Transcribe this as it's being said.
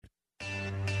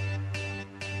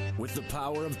With the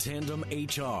power of Tandem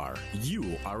HR,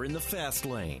 you are in the fast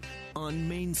lane on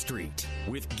Main Street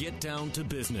with Get Down to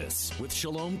Business with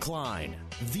Shalom Klein,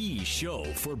 the show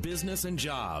for business and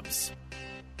jobs.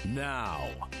 Now,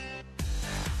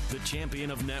 the champion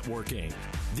of networking,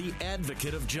 the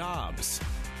advocate of jobs,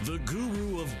 the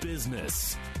guru of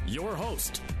business, your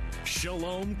host,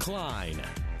 Shalom Klein.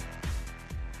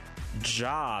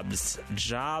 Jobs.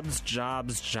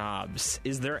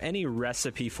 Is there any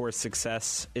recipe for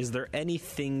success? Is there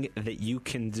anything that you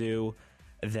can do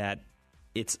that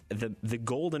it's the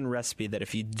golden recipe that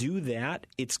if you do that,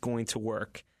 it's going to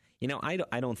work? You know, I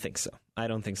don't think so.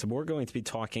 But we're going to be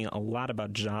talking a lot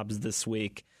about jobs this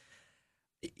week.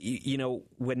 You know,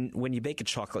 when you bake a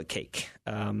chocolate cake,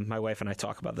 my wife and I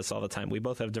talk about this all the time. We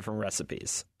both have different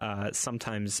recipes.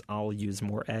 Sometimes I'll use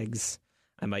more eggs.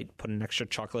 I might put in extra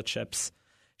chocolate chips.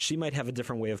 She might have a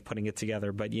different way of putting it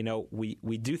together. But, you know, we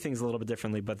do things a little bit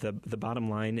differently. But the bottom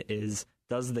line is,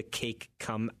 does the cake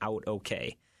come out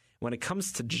okay? When it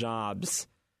comes to jobs,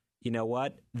 you know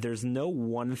what? There's no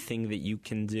one thing that you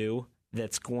can do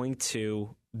that's going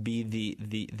to be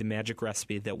the magic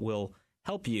recipe that will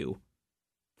help you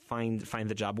find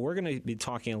the job. We're going to be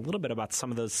talking a little bit about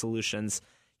some of those solutions.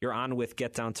 You're on with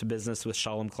Get Down to Business with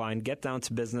Shalom Klein. Get Down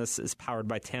to Business is powered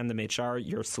by Tandem HR,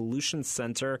 your solutions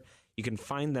center. You can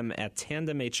find them at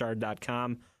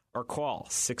tandemhr.com or call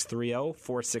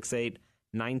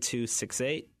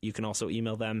 630-468-9268. You can also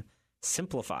email them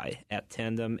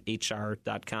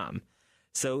simplify@tandemhr.com.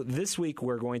 So this week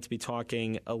we're going to be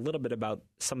talking a little bit about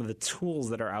some of the tools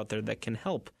that are out there that can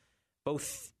help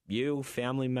both you,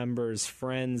 family members,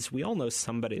 friends. We all know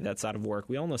somebody that's out of work.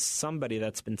 We all know somebody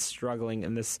that's been struggling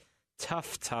in this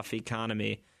tough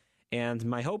economy. And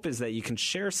my hope is that you can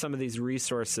share some of these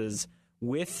resources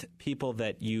with people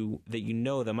that you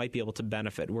know that might be able to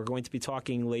benefit. We're going to be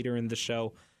talking later in the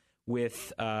show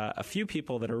with a few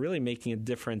people that are really making a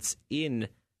difference in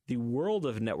the world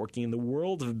of networking, in the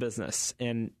world of business.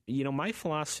 And, you know, my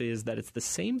philosophy is that it's the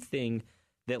same thing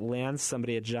that lands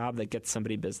somebody a job that gets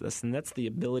somebody business, and that's the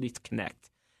ability to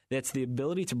connect. That's the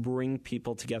ability to bring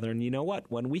people together. And you know what?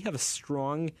 When we have a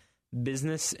strong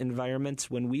business environment,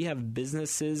 when we have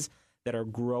businesses that are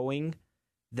growing,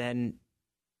 then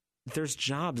there's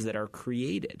jobs that are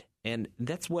created, and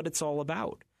that's what it's all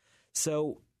about.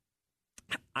 So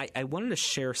I wanted to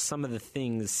share some of the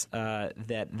things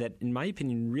that, in my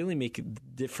opinion, really make a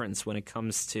difference when it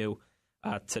comes to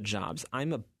jobs.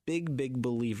 I'm a big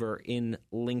believer in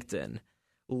LinkedIn.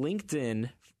 LinkedIn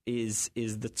is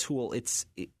the tool. It's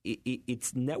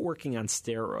networking on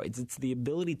steroids. It's the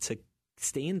ability to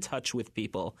stay in touch with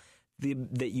people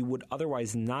that you would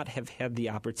otherwise not have had the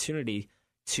opportunity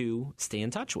to stay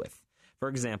in touch with. For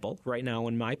example, right now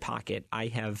in my pocket, I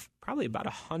have probably about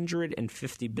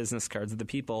 150 business cards of the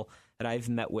people that I've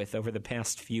met with over the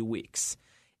past few weeks.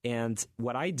 And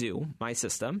what I do, my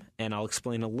system, and I'll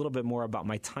explain a little bit more about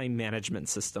my time management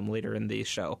system later in the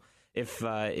show. If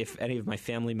any of my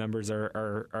family members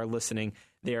are listening,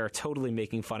 they are totally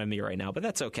making fun of me right now, but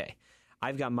that's okay.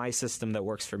 I've got my system that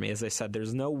works for me. As I said,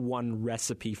 there's no one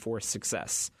recipe for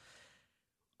success.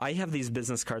 I have these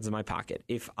business cards in my pocket.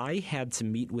 If I had to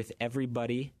meet with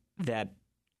everybody that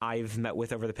I've met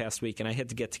with over the past week and I had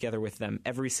to get together with them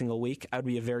every single week, I would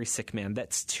be a very sick man.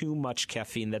 That's too much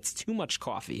caffeine. That's too much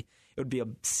coffee. It would be a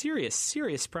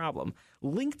serious problem.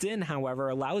 LinkedIn, however,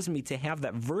 allows me to have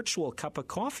that virtual cup of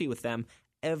coffee with them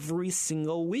every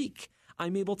single week.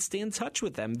 I'm able to stay in touch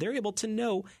with them. They're able to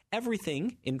know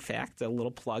everything. In fact, a little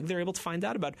plug, they're able to find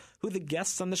out about who the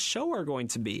guests on the show are going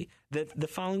to be the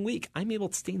following week. I'm able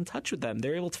to stay in touch with them.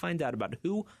 They're able to find out about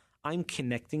who I'm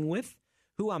connecting with,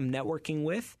 who I'm networking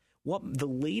with, what the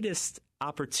latest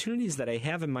opportunities that I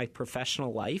have in my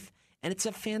professional life. And it's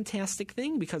a fantastic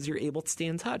thing because you're able to stay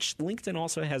in touch. LinkedIn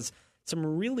also has some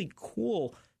really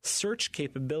cool search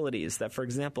capabilities that, for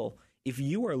example, if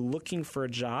you are looking for a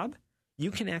job,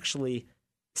 you can actually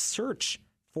search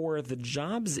for the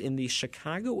jobs in the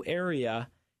Chicago area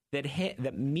that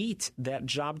meet that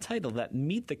job title, that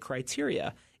meet the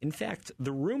criteria. In fact,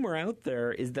 the rumor out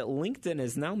there is that LinkedIn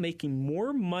is now making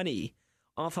more money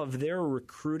off of their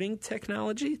recruiting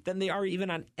technology than they are even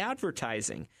on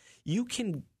advertising.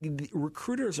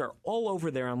 Recruiters are all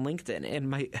over there on LinkedIn. And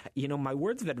my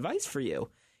words of advice for you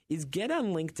is get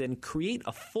on LinkedIn, create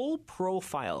a full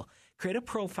profile,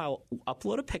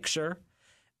 upload a picture,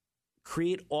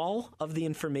 create all of the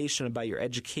information about your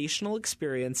educational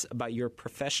experience, about your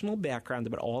professional background,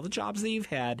 about all the jobs that you've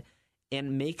had,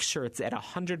 and make sure it's at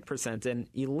 100%.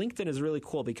 And LinkedIn is really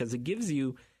cool because it gives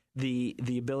you the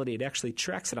ability, it actually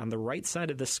tracks it on the right side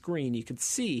of the screen. You can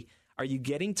see, are you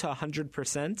getting to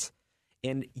 100%?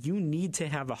 And you need to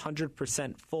have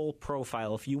 100% full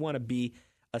profile if you want to be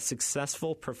a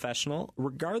successful professional,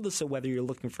 regardless of whether you're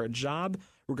looking for a job,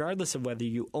 regardless of whether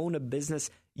you own a business,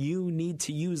 you need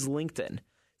to use LinkedIn.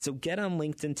 So get on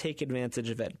LinkedIn, take advantage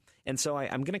of it. And so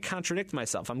I'm going to contradict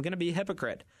myself. I'm going to be a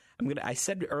hypocrite. I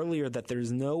said earlier that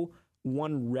there's no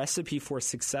one recipe for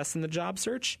success in the job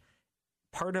search.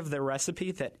 Part of the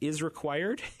recipe that is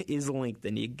required is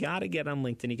LinkedIn. You got to get on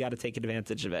LinkedIn. You got to take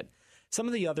advantage of it. Some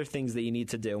of the other things that you need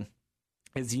to do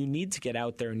is you need to get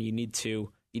out there and you need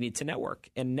to network.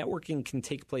 And networking can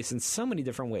take place in so many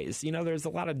different ways. There's a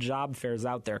lot of job fairs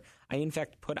out there. I, in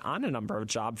fact, put on a number of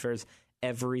job fairs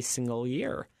every single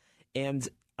year. And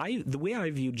the way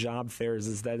I view job fairs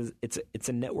is that it's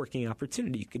a networking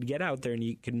opportunity. You could get out there and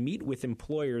you could meet with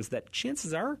employers that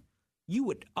chances are you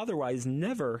would otherwise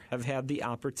never have had the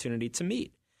opportunity to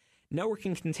meet.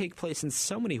 Networking can take place in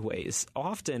so many ways.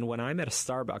 Often when I'm at a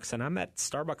Starbucks, and I'm at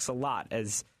Starbucks a lot,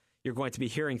 as you're going to be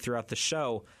hearing throughout the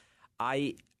show,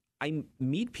 I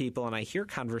meet people and I hear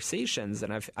conversations,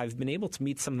 and I've been able to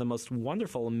meet some of the most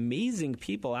wonderful, amazing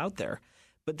people out there.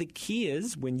 But the key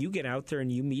is when you get out there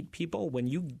and you meet people, when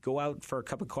you go out for a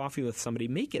cup of coffee with somebody,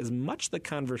 make as much the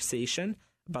conversation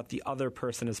about the other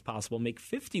person as possible. Make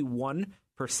 51%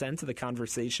 of the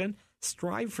conversation.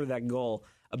 Strive for that goal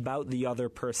about the other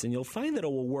person. You'll find that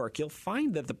it will work. You'll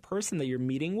find that the person that you're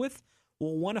meeting with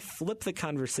will want to flip the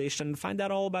conversation and find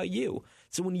out all about you.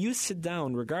 So when you sit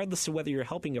down, regardless of whether you're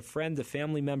helping a friend, a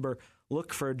family member,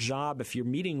 look for a job, if you're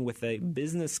meeting with a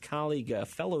business colleague, a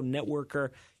fellow networker,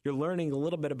 you're learning a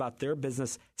little bit about their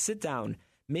business, sit down,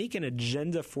 make an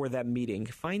agenda for that meeting.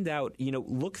 Find out,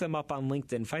 look them up on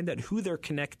LinkedIn, find out who they're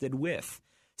connected with.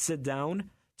 Sit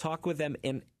down, talk with them,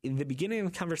 and in the beginning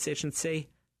of the conversation, say,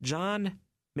 John,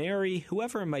 Mary,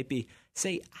 whoever it might be,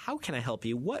 say, how can I help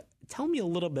you? Tell me a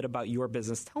little bit about your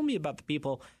business. Tell me about the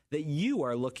people that you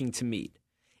are looking to meet.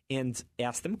 And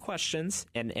ask them questions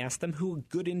and ask them who a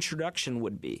good introduction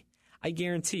would be. I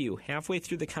guarantee you, halfway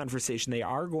through the conversation, they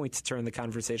are going to turn the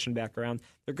conversation back around.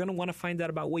 They're going to want to find out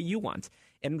about what you want.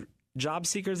 And job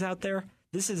seekers out there,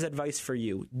 this is advice for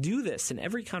you. Do this in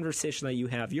every conversation that you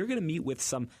have. You're going to meet with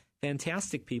some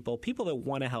fantastic people that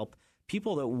want to help,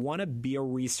 people that want to be a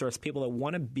resource, people that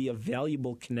want to be a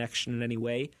valuable connection in any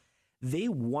way. They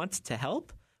want to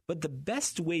help, but the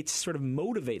best way to sort of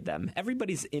motivate them,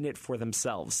 everybody's in it for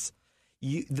themselves.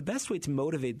 The best way to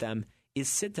motivate them is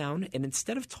sit down and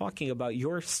instead of talking about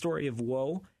your story of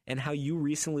woe and how you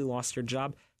recently lost your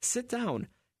job, sit down,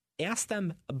 ask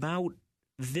them about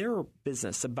their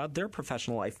business, about their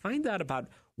professional life. Find out about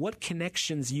what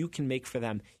connections you can make for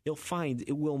them. You'll find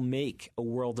it will make a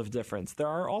world of difference. There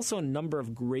are also a number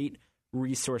of great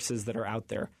resources that are out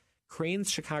there.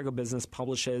 Crain's Chicago Business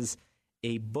publishes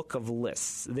a book of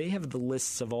lists. They have the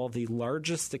lists of all the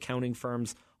largest accounting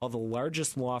firms, all the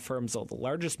largest law firms, all the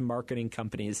largest marketing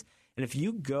companies. And if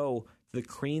you go to the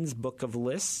Crain's book of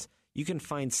lists, you can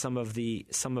find some of the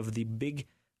big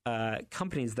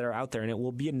companies that are out there, and it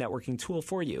will be a networking tool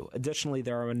for you. Additionally,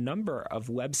 there are a number of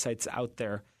websites out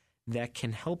there that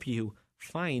can help you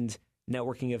find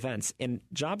networking events. And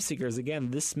job seekers, again,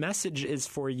 this message is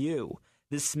for you.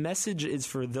 This message is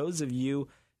for those of you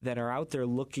that are out there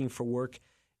looking for work.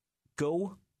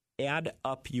 Go add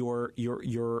up you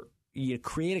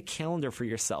create a calendar for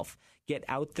yourself. Get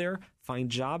out there, find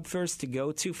job fairs to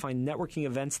go to, find networking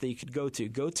events that you could go to.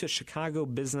 Go to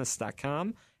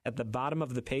chicagobusiness.com. At the bottom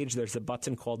of the page, there's a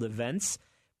button called Events.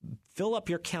 Fill up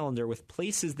your calendar with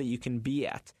places that you can be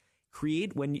at.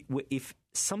 If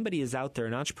somebody is out there,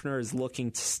 an entrepreneur is looking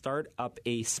to start up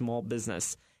a small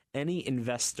business, any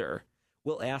investor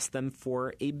will ask them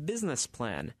for a business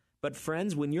plan. But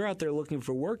friends, when you're out there looking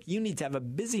for work, you need to have a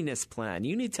busyness plan.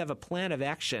 You need to have a plan of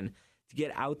action to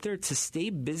get out there, to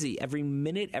stay busy every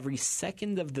minute, every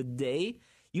second of the day.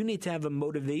 You need to have a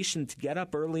motivation to get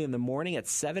up early in the morning at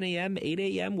 7 a.m., 8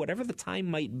 a.m., whatever the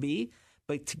time might be,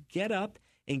 but to get up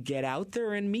and get out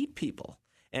there and meet people.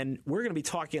 And we're going to be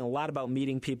talking a lot about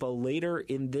meeting people later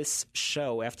in this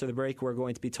show. After the break, we're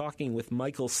going to be talking with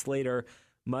Michael Slater.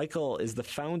 Michael is the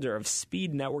founder of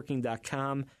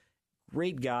speednetworking.com.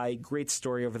 Great guy, great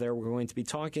story over there. We're going to be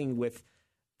talking with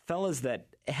fellas that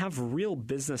have real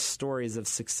business stories of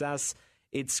success.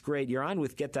 It's great. You're on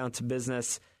with Get Down to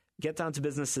Business. Get Down to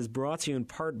Business is brought to you in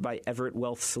part by Everett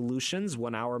Wealth Solutions.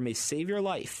 1 hour may save your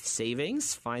life.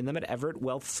 Savings? Find them at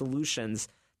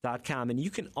everettwealthsolutions.com. And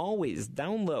you can always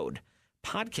download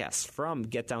podcasts from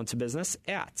Get Down to Business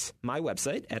at my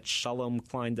website at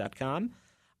shalomklein.com.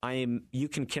 You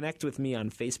can connect with me on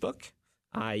Facebook.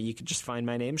 You can just find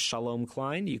my name, Shalom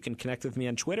Klein. You can connect with me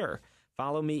on Twitter.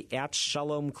 Follow me at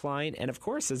Shalom Klein. And of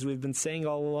course, as we've been saying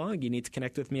all along, you need to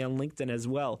connect with me on LinkedIn as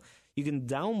well. You can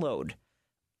download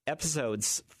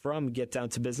episodes from Get Down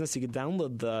to Business. You can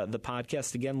download the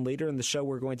podcast. Again, later in the show,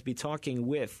 we're going to be talking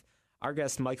with our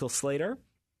guest, Michael Slater.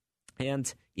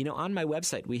 And, on my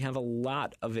website, we have a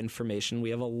lot of information.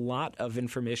 We have a lot of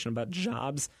information about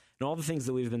jobs and all the things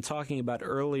that we've been talking about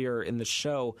earlier in the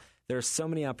show. There are so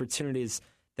many opportunities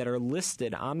that are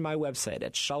listed on my website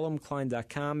at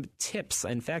shalomklein.com. Tips.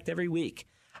 In fact, every week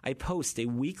I post a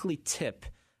weekly tip,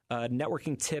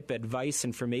 networking tip, advice,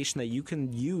 information that you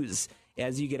can use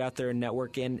as you get out there and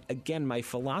network. And again, my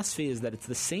philosophy is that it's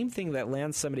the same thing that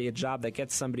lands somebody a job, that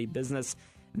gets somebody business,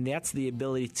 and that's the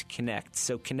ability to connect.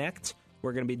 So connect.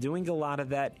 We're going to be doing a lot of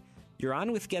that. You're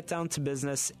on with Get Down to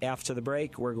Business. After the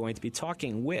break, we're going to be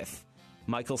talking with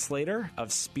Michael Slater of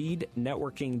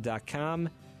speednetworking.com.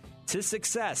 To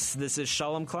success. This is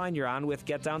Shalom Klein. You're on with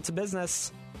Get Down to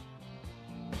Business.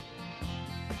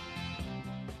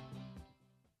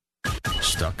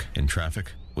 Stuck in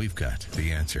traffic? We've got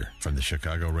the answer from the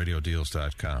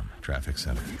ChicagoRadioDeals.com Traffic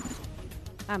Center.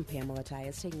 I'm Pamela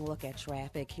Tyus, taking a look at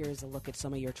traffic. Here's a look at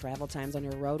some of your travel times on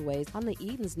your roadways. On the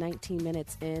Edens, 19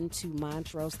 minutes into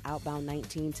Montrose, outbound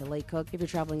 19 to Lake Cook. If you're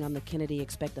traveling on the Kennedy,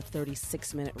 expect a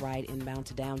 36-minute ride inbound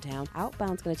to downtown.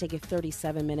 Outbound's going to take you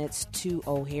 37 minutes to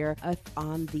O'Hare.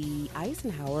 On the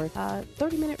Eisenhower,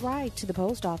 30-minute ride to the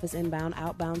post office inbound.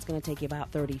 Outbound's going to take you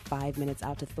about 35 minutes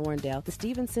out to Thorndale. The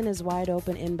Stevenson is wide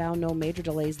open inbound, no major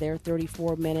delays there.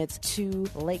 34 minutes to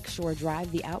Lakeshore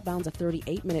Drive. The outbound's a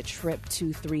 38-minute trip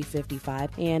to 355,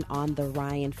 and on the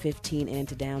Ryan, 15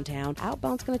 into downtown.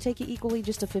 Outbound's going to take you equally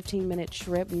just a 15-minute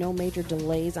trip. No major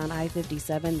delays on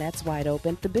I-57. That's wide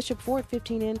open. The Bishop Ford,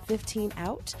 15 in, 15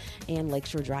 out, and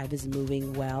Lakeshore Drive is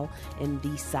moving well in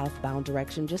the southbound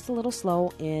direction. Just a little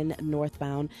slow in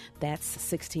northbound. That's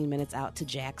 16 minutes out to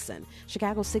Jackson.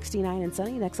 Chicago, 69 and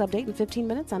sunny. Next update in 15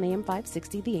 minutes on AM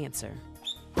 560, The Answer.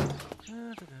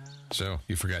 So,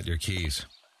 you forgot your keys.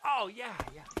 Oh, yeah.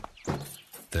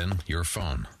 Then your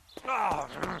phone.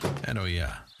 And oh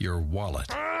yeah, your wallet.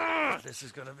 This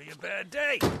is going to be a bad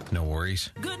day. No worries.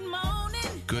 Good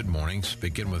morning. Good mornings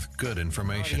begin with good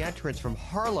information. The entrance from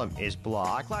Harlem is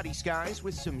blocked. Cloudy skies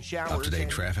with some showers. Up-to-date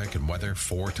traffic and weather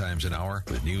 4 times an hour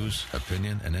with news,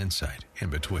 opinion, and insight in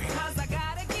between.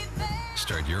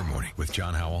 Start your morning with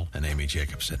John Howell and Amy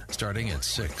Jacobson, starting at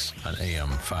 6 on AM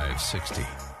 560.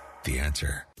 The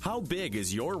Answer. How big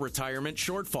is your retirement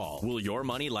shortfall? Will your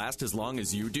money last as long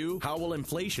as you do? How will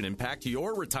inflation impact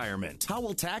your retirement? How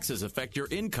will taxes affect your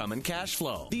income and cash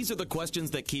flow? These are the questions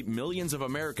that keep millions of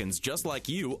Americans just like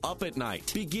you up at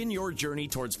night. Begin your journey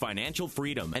towards financial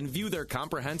freedom and view their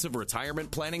comprehensive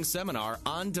retirement planning seminar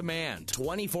on demand,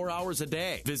 24 hours a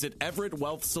day. Visit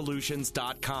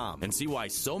EverettWealthSolutions.com and see why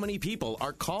so many people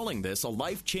are calling this a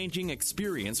life-changing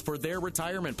experience for their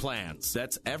retirement plans.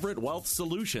 That's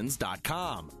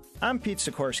EverettWealthSolutions.com. I'm Pete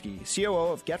Sikorsky,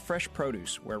 COO of Get Fresh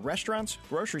Produce, where restaurants,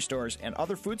 grocery stores, and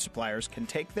other food suppliers can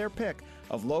take their pick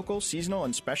of local, seasonal,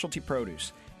 and specialty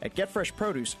produce. At Get Fresh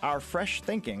Produce, our fresh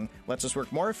thinking lets us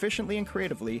work more efficiently and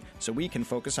creatively so we can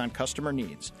focus on customer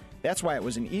needs. That's why it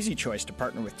was an easy choice to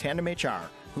partner with Tandem HR,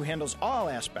 who handles all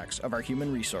aspects of our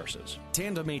human resources.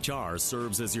 Tandem HR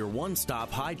serves as your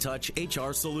one-stop high-touch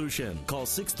HR solution. Call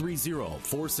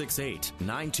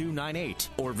 630-468-9298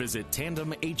 or visit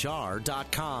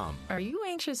tandemhr.com. Are you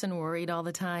anxious and worried all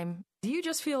the time? Do you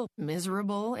just feel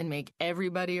miserable and make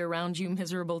everybody around you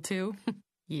miserable too?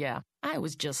 Yeah, I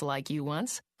was just like you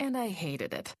once, and I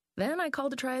hated it. Then I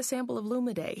called to try a sample of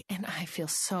Lumiday, and I feel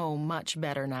so much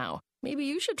better now. Maybe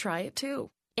you should try it too.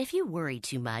 If you worry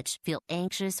too much, feel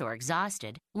anxious or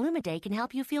exhausted, Lumiday can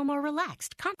help you feel more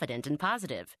relaxed, confident, and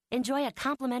positive. Enjoy a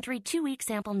complimentary 2-week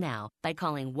sample now by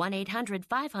calling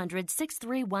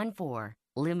 1-800-500-6314.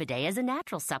 Lumiday is a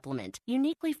natural supplement,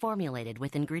 uniquely formulated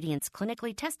with ingredients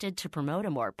clinically tested to promote a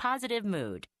more positive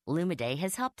mood. Lumiday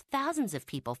has helped thousands of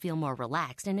people feel more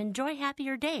relaxed and enjoy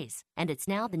happier days, and it's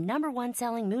now the #1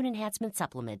 selling mood enhancement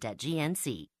supplement at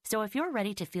GNC. So if you're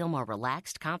ready to feel more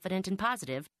relaxed, confident, and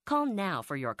positive, call now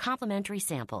for your complimentary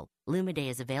sample. Lumiday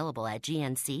is available at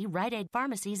GNC, Rite Aid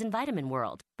pharmacies, and Vitamin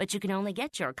World, but you can only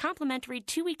get your complimentary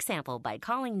 2-week sample by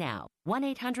calling now.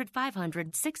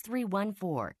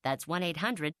 1-800-500-6314. That's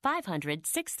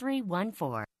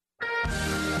 1-800-500-6314.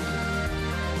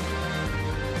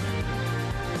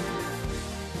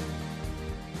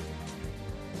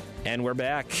 And we're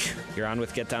back. You're on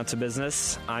with Get Down to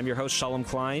Business. I'm your host, Shalom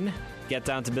Klein. Get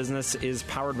Down to Business is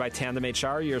powered by Tandem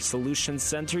HR, your solutions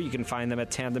center. You can find them at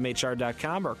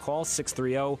tandemhr.com or call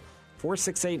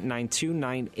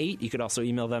 630-468-9298. You could also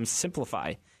email them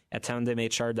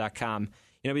simplify@tandemhr.com.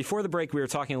 Before the break, we were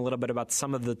talking a little bit about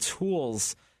some of the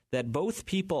tools that both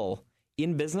people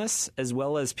in business as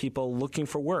well as people looking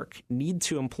for work need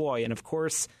to employ. And of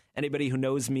course, anybody who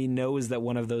knows me knows that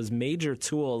one of those major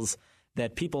tools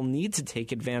that people need to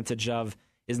take advantage of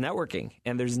is networking.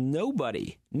 And there's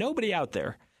nobody out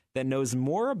there that knows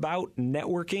more about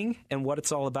networking and what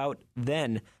it's all about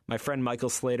than my friend Michael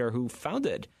Slater, who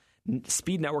founded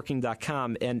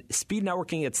speednetworking.com. And speed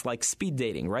networking, it's like speed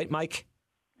dating, right, Mike?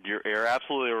 You're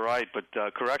absolutely right, but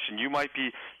correction, you're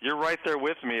right there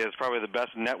with me as probably the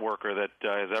best networker that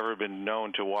has ever been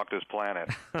known to walk this planet.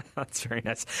 That's very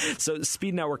nice. So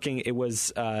speed networking, it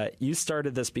was, you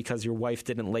started this because your wife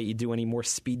didn't let you do any more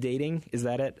speed dating, is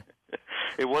that it?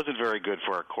 It wasn't very good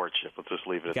for our courtship. Let's just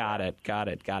leave it at that.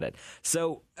 Got it.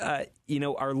 So,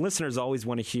 our listeners always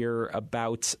want to hear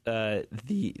about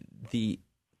the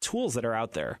tools that are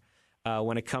out there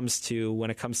when it comes to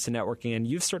networking, and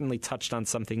you've certainly touched on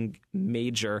something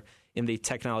major in the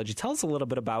technology. Tell us a little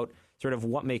bit about sort of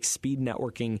what makes speed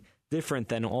networking different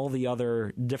than all the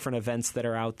other different events that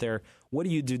are out there. What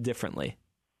do you do differently?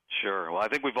 Sure. Well, I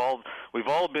think we've all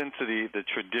been to the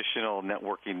traditional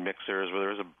networking mixers where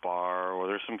there's a bar or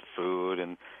there's some food,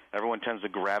 and everyone tends to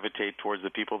gravitate towards the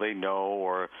people they know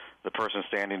or the person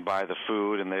standing by the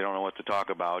food, and they don't know what to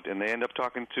talk about, and they end up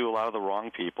talking to a lot of the wrong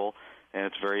people, and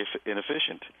it's very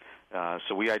inefficient.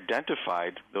 So we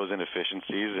identified those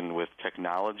inefficiencies, and with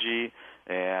technology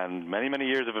and many, many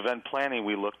years of event planning,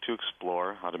 we looked to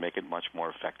explore how to make it much more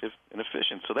effective and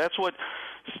efficient. So that's what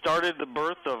started the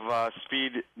birth of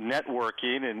speed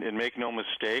networking, and make no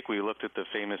mistake, we looked at the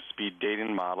famous speed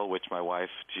dating model, which my wife,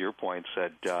 to your point,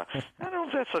 said, I don't know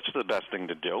if that's such the best thing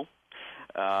to do.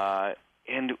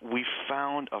 And we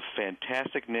found a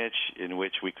fantastic niche in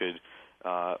which we could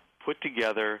put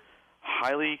together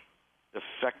highly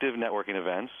effective networking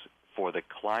events for the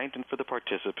client and for the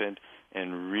participant,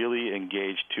 and really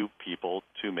engage two people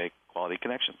to make quality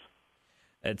connections.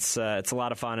 It's a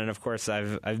lot of fun, and of course,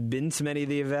 I've been to many of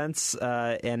the events,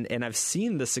 and I've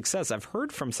seen the success. I've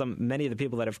heard from many of the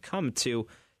people that have come to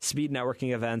speed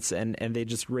networking events, and they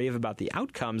just rave about the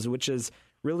outcomes, which is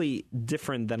really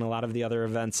different than a lot of the other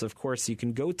events. Of course, you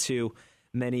can go to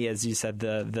many, as you said,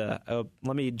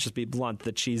 let me just be blunt,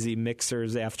 the cheesy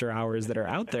mixers after hours that are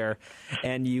out there,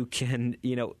 and you can,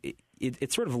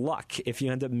 it's sort of luck if you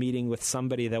end up meeting with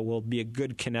somebody that will be a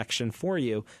good connection for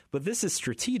you. But this is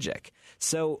strategic.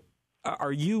 So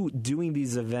are you doing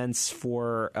these events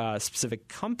for specific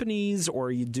companies, or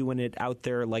are you doing it out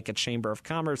there like a Chamber of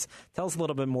Commerce? Tell us a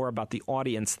little bit more about the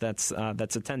audience that's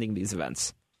attending these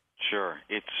events. Sure,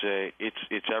 it's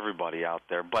everybody out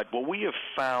there. But what we have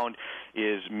found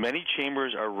is many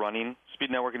chambers are running speed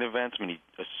networking events, many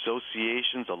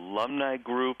associations, alumni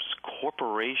groups,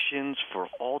 corporations for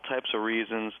all types of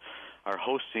reasons are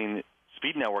hosting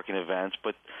speed networking events,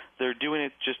 but they're doing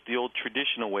it just the old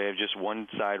traditional way of just one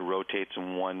side rotates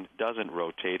and one doesn't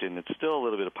rotate, and it's still a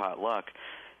little bit of potluck.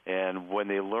 And when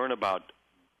they learn about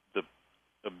the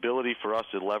ability for us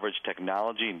to leverage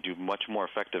technology and do much more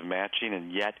effective matching,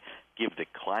 and yet give the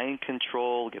client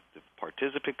control, get the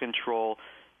participant control,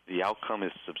 the outcome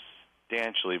is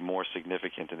substantially more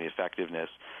significant in the effectiveness.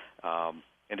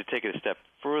 And to take it a step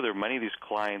further, many of these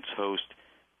clients host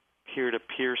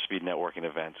peer-to-peer speed networking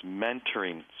events,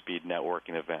 mentoring speed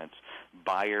networking events,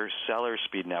 buyer-seller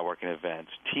speed networking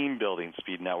events, team-building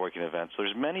speed networking events. So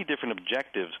there's many different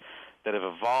objectives that have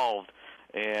evolved.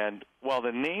 And while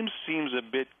the name seems a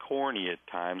bit corny at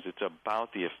times, it's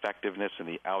about the effectiveness and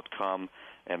the outcome,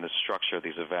 and the structure of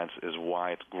these events is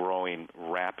why it's growing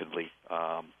rapidly,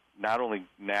 not only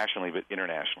nationally but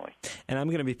internationally. And I'm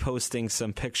going to be posting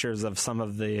some pictures of some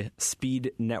of the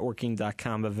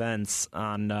speednetworking.com events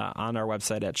on our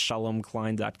website at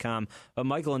shalomklein.com. But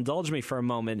Michael, indulge me for a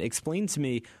moment. Explain to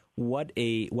me what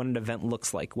an event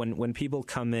looks like. When people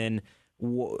come in,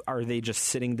 are they just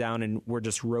sitting down and we're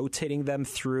just rotating them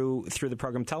through the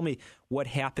program? Tell me what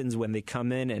happens when they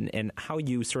come in and how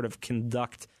you sort of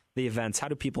conduct the events. How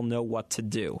do people know what to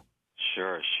do?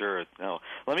 Sure. No,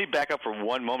 let me back up for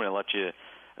one moment and let you,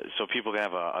 so people can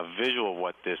have a visual of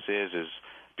what this is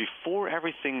before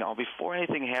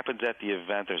anything happens at the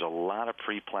event, there's a lot of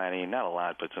pre-planning, not a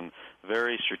lot, but some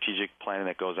very strategic planning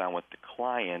that goes on with the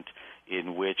client,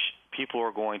 in which people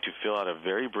are going to fill out a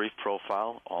very brief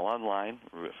profile, all online,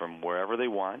 from wherever they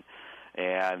want,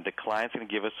 and the client's going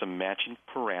to give us some matching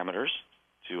parameters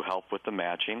to help with the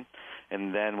matching.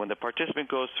 And then when the participant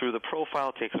goes through the profile,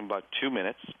 it takes them about 2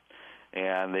 minutes,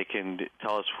 and they can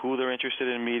tell us who they're interested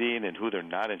in meeting and who they're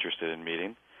not interested in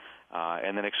meeting,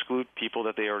 and then exclude people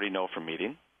that they already know from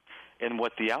meeting. And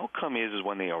what the outcome is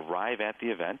when they arrive at the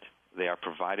event They are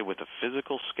provided with a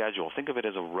physical schedule. Think of it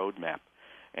as a roadmap.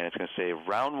 And it's going to say,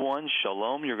 round 1,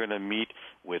 Shalom, you're going to meet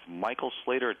with Michael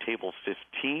Slater at table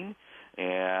 15.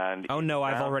 And oh, no,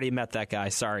 I've already met that guy.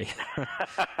 Sorry. All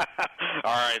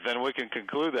right, then we can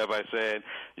conclude that by saying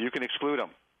you can exclude him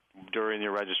during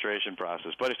your registration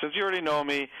process. But since you already know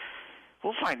me,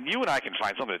 you and I can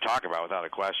find something to talk about without a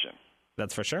question.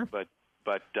 That's for sure. But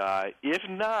if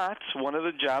not, one of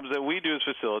the jobs that we do as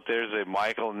facilitators,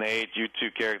 Michael, Nate, you two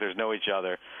characters know each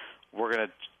other. We're going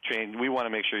to train. We want to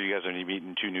make sure you guys are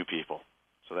meeting 2 new people.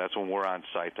 So that's when we're on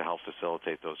site to help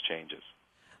facilitate those changes.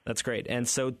 That's great. And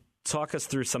so talk us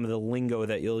through some of the lingo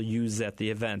that you'll use at the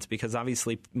event, because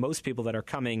obviously most people that are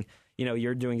coming,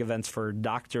 you're doing events for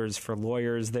doctors, for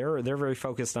lawyers. They're very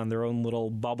focused on their own little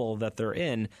bubble that they're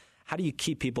in. How do you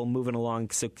keep people moving along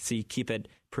so you keep it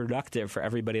productive for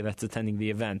everybody that's attending the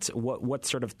event? What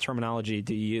sort of terminology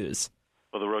do you use?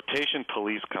 Well, the rotation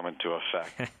police come into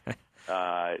effect.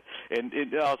 And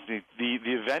the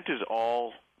event is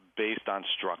all based on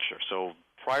structure. So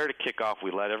prior to kickoff,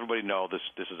 we let everybody know this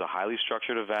is a highly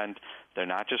structured event. They're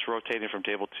not just rotating from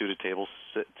table 2 to table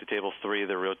 3.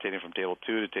 They're rotating from table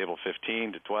 2 to table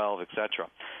 15 to 12, etc.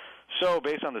 So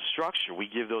based on the structure, we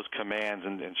give those commands.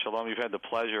 And Shalom, you've had the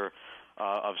pleasure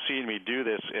of seeing me do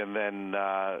this. And then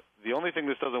the only thing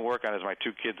this doesn't work on is my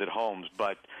 2 kids at home.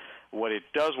 But what it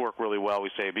does work really well, we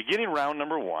say beginning round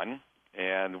number 1,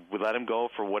 and we let them go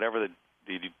for whatever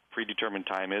the predetermined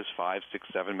time is, 5, 6,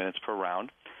 7 minutes per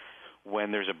round.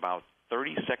 When there's about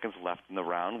 30 seconds left in the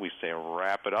round, we say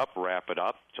wrap it up,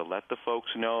 to let the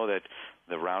folks know that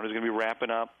the round is going to be wrapping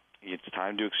up. It's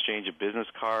time to exchange a business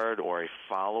card or a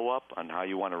follow-up on how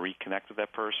you want to reconnect with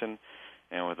that person.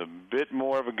 And with a bit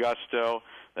more of a gusto,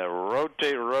 that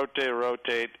rotate.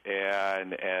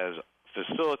 And as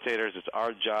facilitators, it's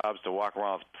our jobs to walk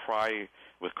around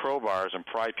with crowbars and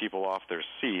pry people off their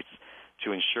seats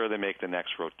to ensure they make the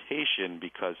next rotation,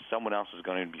 because someone else is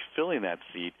going to be filling that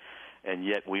seat. And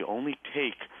yet we only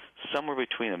take somewhere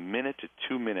between 1 minute to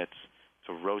 2 minutes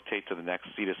to rotate to the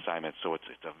next seat assignment. So it's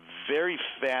a very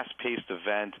fast-paced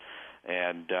event,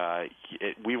 and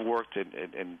we've worked,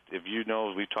 and if you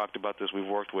know, we've talked about this, we've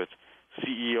worked with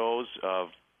CEOs of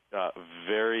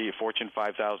very Fortune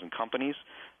 5,000 companies,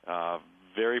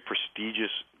 very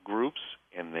prestigious groups,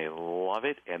 and they love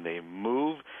it, and they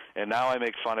move. And now I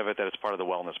make fun of it that it's part of the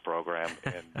wellness program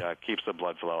and keeps the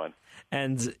blood flowing.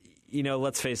 And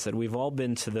let's face it, we've all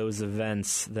been to those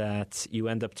events that you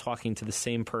end up talking to the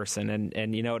same person.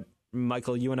 And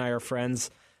Michael, you and I are friends,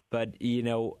 but,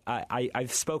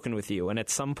 I've spoken with you. And at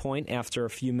some point, after a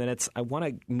few minutes, I want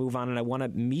to move on and I want to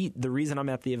meet. The reason I'm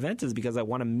at the event is because I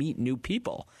want to meet new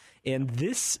people. And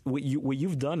what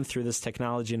you've done through this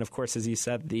technology, and of course, as you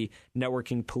said, the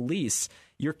networking police,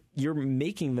 you're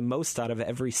making the most out of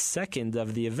every second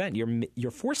of the event.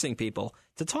 You're forcing people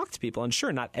to talk to people. And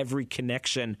sure, not every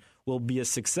connection will be a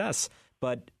success,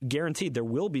 but guaranteed there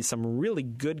will be some really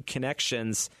good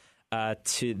connections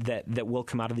that will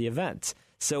come out of the event.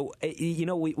 So,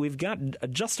 we've got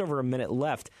just over a minute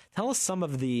left. Tell us some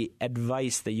of the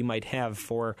advice that you might have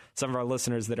for some of our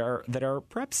listeners that are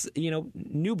perhaps,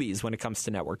 newbies when it comes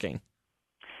to networking.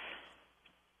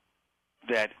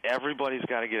 That everybody's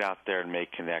got to get out there and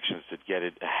make connections to get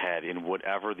it ahead in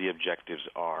whatever the objectives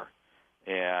are.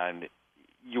 And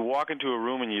you walk into a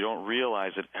room and you don't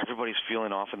realize that everybody's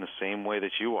feeling often the same way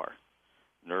that you are.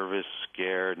 Nervous,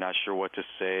 scared, not sure what to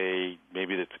say,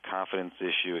 maybe it's a confidence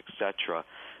issue, etc.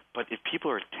 But if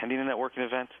people are attending a networking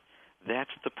event,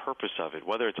 that's the purpose of it.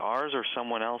 Whether it's ours or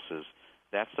someone else's,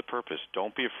 that's the purpose.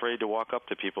 Don't be afraid to walk up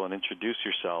to people and introduce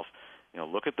yourself.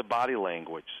 Look at the body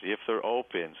language, see if they're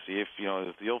open, see if,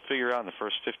 you'll figure out in the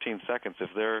first 15 seconds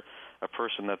if they're a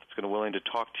person that's going to willing to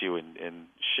talk to you and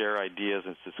share ideas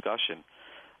and discussion.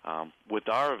 With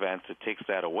our events, it takes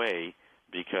that away,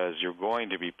 because you're going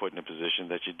to be put in a position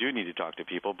that you do need to talk to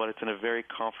people, but it's in a very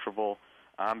comfortable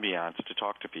ambiance to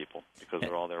talk to people because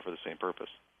they're all there for the same purpose.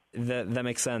 That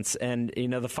makes sense. And,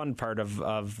 the fun part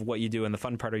of what you do and the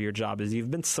fun part of your job is you've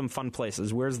been to some fun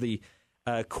places. Where's the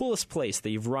coolest place that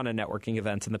you've run a networking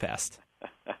event in the past?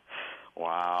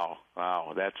 Wow.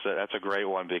 That's a great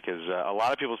one, because a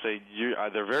lot of people say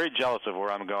they're very jealous of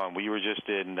where I'm going. We were just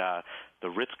in the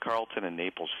Ritz-Carlton in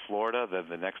Naples, Florida. Then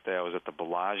the next day I was at the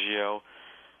Bellagio.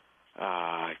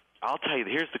 I'll tell you,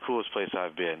 here's the coolest place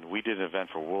I've been. We did an event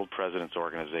for World Presidents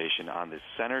Organization on the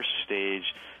center stage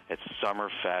at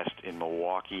Summerfest in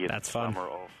Milwaukee. That's fun.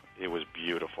 It was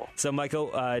beautiful. So,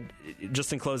 Michael,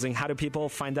 just in closing, how do people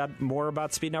find out more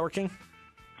about speed networking?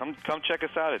 Come check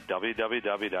us out at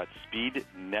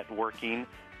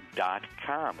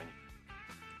www.speednetworking.com.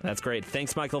 That's great.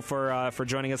 Thanks, Michael, for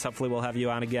joining us. Hopefully we'll have you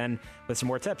on again with some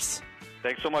more tips.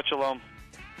 Thanks so much, Shalom.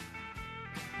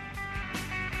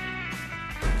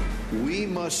 We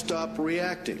must stop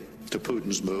reacting to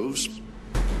Putin's moves.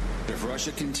 If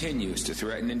Russia continues to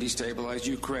threaten and destabilize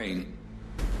Ukraine,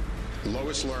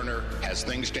 Lois Lerner has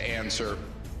things to answer.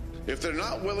 If they're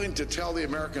not willing to tell the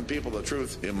American people the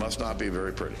truth, it must not be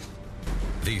very pretty.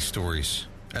 These stories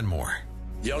and more.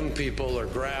 Young people are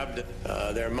grabbed,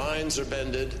 their minds are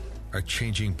bended. Are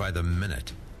changing by the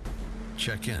minute.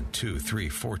 Check in 2, 3,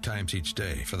 4 times each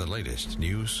day for the latest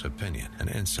news, opinion, and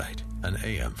insight on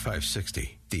AM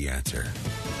 560, The Answer.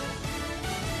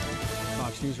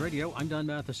 Fox News Radio, I'm Don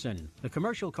Matheson. The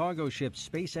commercial cargo ship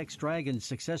SpaceX Dragon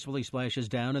successfully splashes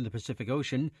down in the Pacific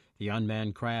Ocean. The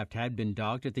unmanned craft had been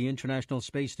docked at the International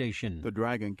Space Station. The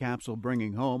Dragon capsule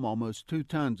bringing home almost 2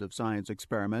 tons of science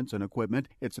experiments and equipment.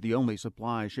 It's the only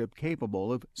supply ship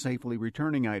capable of safely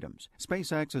returning items.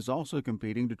 SpaceX is also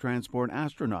competing to transport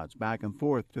astronauts back and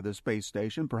forth to the space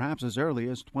station, perhaps as early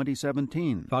as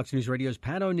 2017. Fox News Radio's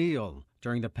Pat O'Neill.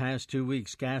 During the past 2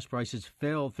 weeks, gas prices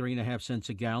fell 3.5 cents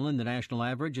a gallon. The national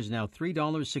average is now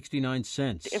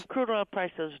 $3.69. If crude oil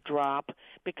prices drop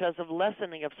because of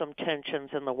lessening of some tensions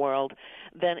in the world,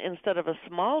 then instead of a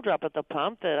small drop at the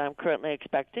pump that I'm currently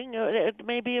expecting, it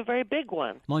may be a very big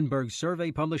one. Lundberg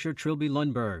survey publisher Trilby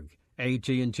Lundberg.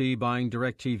 AT&T buying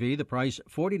DirecTV, the price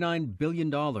 $49 billion.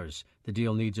 The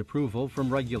deal needs approval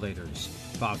from regulators.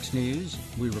 Fox News,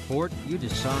 we report, you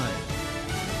decide.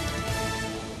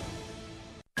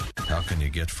 How can you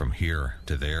get from here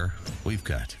to there? We've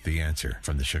got the answer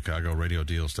from the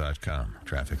ChicagoRadioDeals.com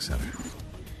Traffic Center.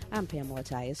 I'm Pamela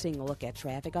Tyus, taking a look at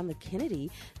traffic. On the Kennedy,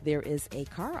 there is a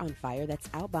car on fire that's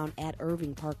outbound at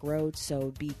Irving Park Road,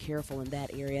 so be careful in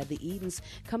that area. The Edens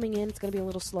coming in, it's going to be a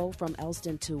little slow from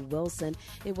Elston to Wilson.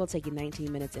 It will take you 19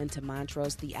 minutes into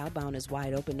Montrose. The outbound is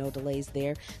wide open, no delays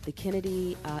there. The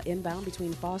Kennedy inbound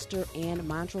between Foster and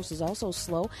Montrose is also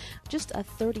slow. Just a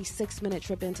 36-minute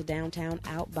trip into downtown.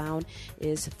 Outbound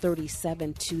is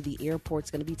 37 to the airport.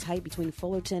 It's going to be tight between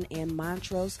Fullerton and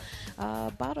Montrose.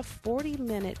 About a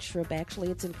 40-minute trip.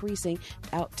 Actually, it's increasing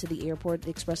out to the airport.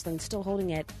 The express lane still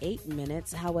holding at 8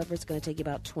 minutes. However, it's going to take you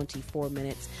about 24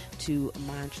 minutes to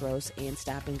Montrose and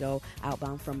stop and go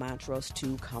outbound from Montrose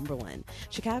to Cumberland.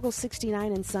 Chicago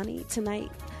 69 and sunny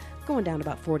tonight. Going down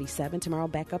about 47. Tomorrow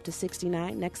back up to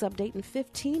 69. Next update in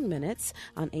 15 minutes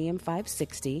on AM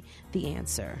 560, The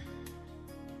Answer.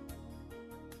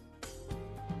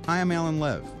 Hi, I'm Alan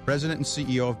Lev, President and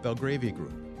CEO of Belgravia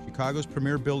Group, Chicago's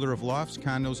premier builder of lofts,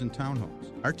 condos, and townhomes.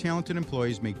 Our talented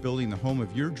employees make building the home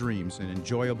of your dreams an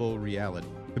enjoyable reality.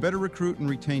 To better recruit and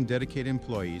retain dedicated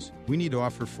employees, we need to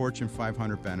offer Fortune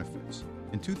 500 benefits.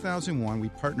 In 2001, we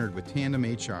partnered with Tandem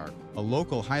HR, a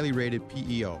local highly rated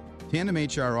PEO. Tandem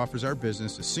HR offers our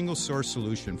business a single-source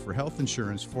solution for health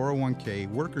insurance, 401k,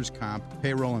 workers' comp,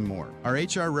 payroll, and more. Our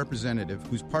HR representative,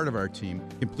 who's part of our team,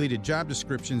 completed job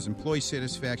descriptions, employee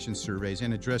satisfaction surveys,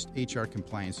 and addressed HR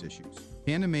compliance issues.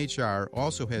 Tandem HR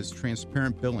also has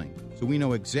transparent billing, so we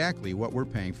know exactly what we're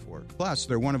paying for. Plus,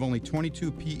 they're one of only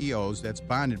 22 PEOs that's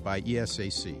bonded by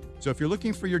ESAC. So if you're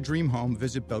looking for your dream home,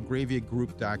 visit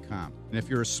BelgraviaGroup.com. And if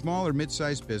you're a small or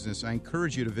mid-sized business, I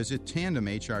encourage you to visit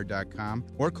TandemHR.com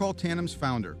or call Tandem's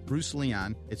founder, Bruce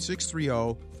Leon, at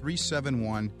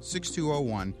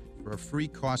 630-371-6201 for a free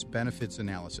cost benefits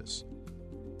analysis.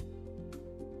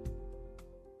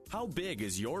 How big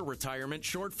is your retirement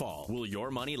shortfall? Will your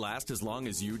money last as long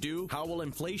as you do? How will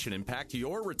inflation impact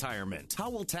your retirement? How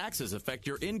will taxes affect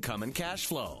your income and cash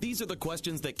flow? These are the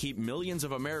questions that keep millions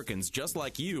of Americans just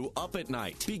like you up at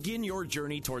night. Begin your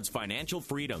journey towards financial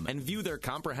freedom and view their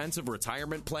comprehensive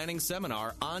retirement planning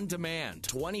seminar on demand,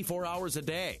 24 hours a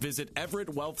day. Visit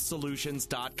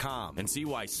EverettWealthSolutions.com and see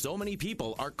why so many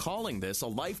people are calling this a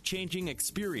life-changing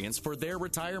experience for their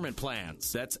retirement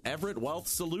plans. That's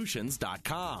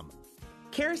EverettWealthSolutions.com.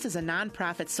 CARES is a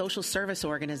nonprofit social service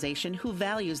organization who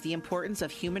values the importance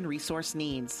of human resource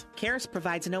needs. CARES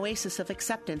provides an oasis of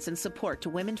acceptance and support to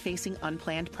women facing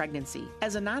unplanned pregnancy.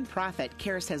 As a nonprofit,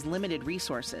 CARES has limited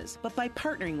resources, but by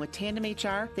partnering with Tandem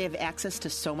HR, they have access to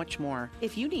so much more.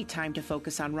 If you need time to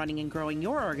focus on running and growing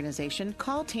your organization,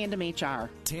 call Tandem HR.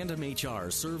 Tandem HR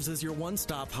serves as your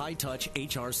one-stop high-touch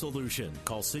HR solution.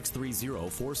 Call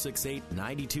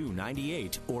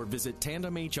 630-468-9298 or visit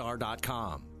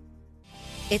tandemhr.com.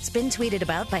 It's been tweeted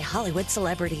about by Hollywood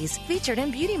celebrities, featured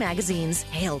in beauty magazines,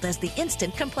 hailed as the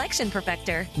instant complexion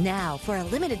perfector. Now, for a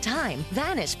limited time,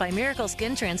 Vanish by Miracle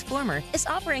Skin Transformer is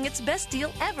offering its best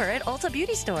deal ever at Ulta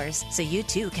Beauty Stores. So you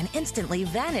too can instantly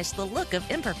vanish the look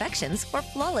of imperfections for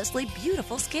flawlessly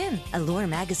beautiful skin. Allure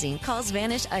magazine calls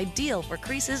Vanish ideal for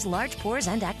creases, large pores,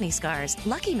 and acne scars.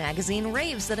 Lucky magazine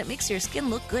raves that it makes your skin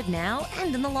look good now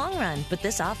and in the long run. But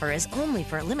this offer is only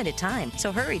for a limited time,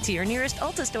 so hurry to your nearest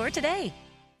Ulta store today.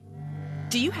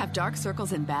 Do you have dark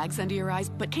circles and bags under your eyes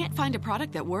but can't find a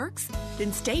product that works?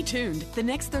 Then stay tuned. The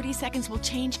next 30 seconds will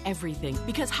change everything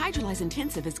because Hydrolyze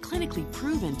Intensive is clinically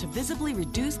proven to visibly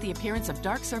reduce the appearance of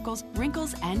dark circles,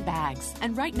 wrinkles, and bags.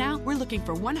 And right now, we're looking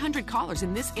for 100 callers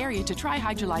in this area to try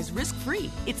Hydrolyze risk-free.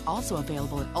 It's also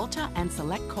available at Ulta and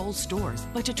select Kohl's stores.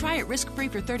 But to try it risk-free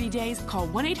for 30 days, call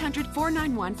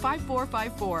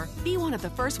 1-800-491-5454. Be one of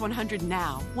the first 100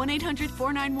 now.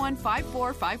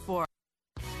 1-800-491-5454.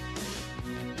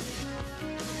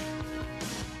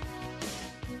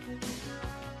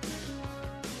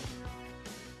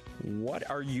 What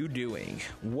are you doing?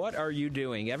 What are you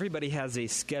doing? Everybody has a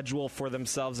schedule for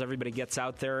themselves. Everybody gets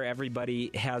out there.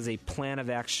 Everybody has a plan of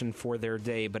action for their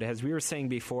day. But as we were saying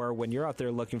before, when you're out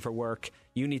there looking for work,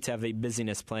 you need to have a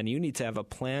busyness plan. You need to have a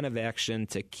plan of action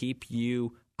to keep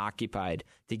you occupied,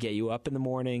 to get you up in the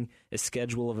morning, a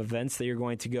schedule of events that you're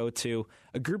going to go to,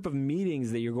 a group of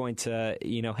meetings that you're going to,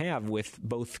 have with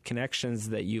both connections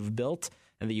that you've built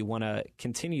and that you want to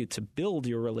continue to build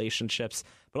your relationships,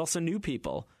 but also new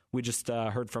people. We just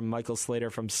heard from Michael Slater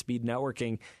from Speed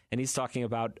Networking, and he's talking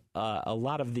about a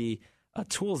lot of the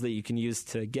tools that you can use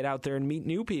to get out there and meet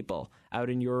new people out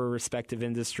in your respective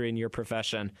industry and your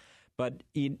profession. But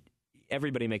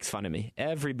everybody makes fun of me.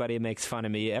 Everybody makes fun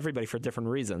of me, everybody for different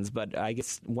reasons. But I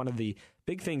guess one of the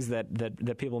big things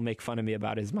that people make fun of me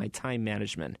about is my time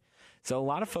management. So a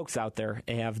lot of folks out there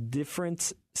have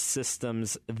different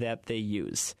systems that they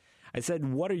use. I said,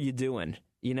 what are you doing?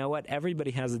 You know what? Everybody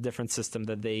has a different system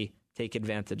that they take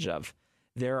advantage of.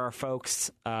 There are folks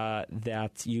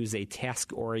that use a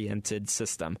task-oriented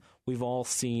system. We've all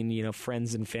seen,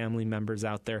 friends and family members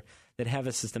out there that have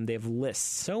a system. They have lists,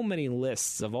 so many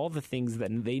lists of all the things that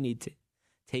they need to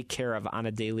take care of on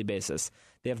a daily basis.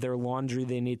 They have their laundry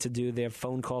they need to do. They have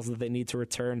phone calls that they need to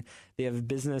return. They have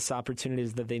business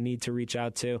opportunities that they need to reach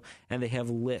out to. And they have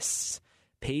lists,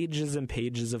 pages and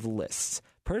pages of lists.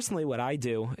 Personally, what I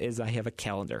do is I have a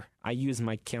calendar. I use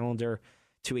my calendar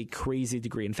to a crazy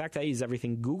degree. In fact, I use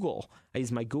everything Google. I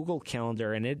use my Google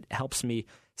Calendar, and it helps me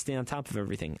stay on top of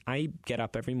everything. I get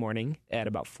up every morning at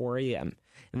about 4 a.m.,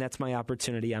 and that's my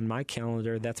opportunity on my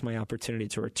calendar. That's my opportunity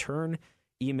to return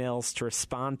emails, to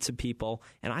respond to people,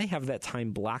 and I have that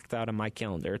time blocked out on my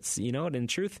calendar. It's, in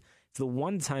truth, it's the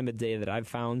one time a day that I've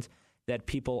found that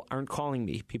people aren't calling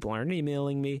me, people aren't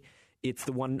emailing me. It's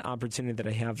the one opportunity that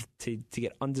I have to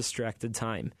get undistracted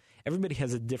time. Everybody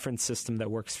has a different system that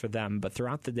works for them, but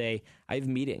throughout the day, I have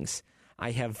meetings.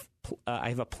 I have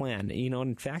a plan.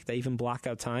 In fact, I even block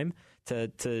out time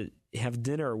to have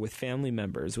dinner with family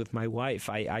members, with my wife.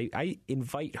 I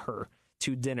invite her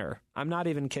to dinner. I'm not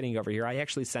even kidding over here. I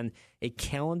actually send a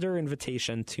calendar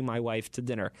invitation to my wife to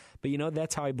dinner. But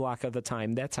that's how I block out the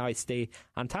time. That's how I stay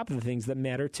on top of the things that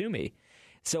matter to me.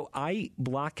 So I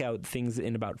block out things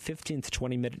in about 15 to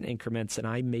 20-minute increments, and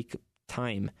I make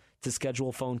time to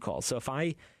schedule phone calls. So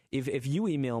if you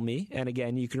email me, and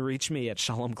again, you can reach me at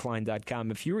shalomklein.com.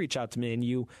 If you reach out to me and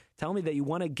you tell me that you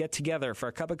want to get together for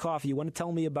a cup of coffee, you want to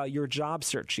tell me about your job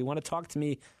search, you want to talk to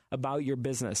me about your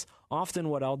business, often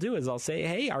what I'll do is I'll say,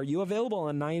 hey, are you available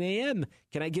at 9 a.m.?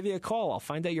 Can I give you a call? I'll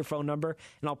find out your phone number,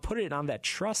 and I'll put it on that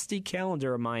trusty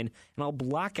calendar of mine, and I'll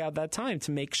block out that time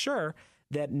to make sure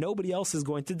that nobody else is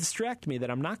going to distract me,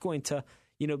 that I'm not going to,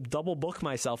 double book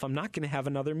myself. I'm not going to have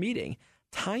another meeting.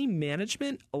 Time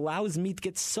management allows me to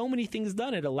get so many things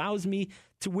done. It allows me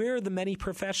to wear the many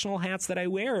professional hats that I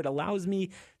wear. It allows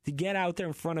me to get out there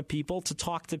in front of people, to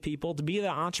talk to people, to be the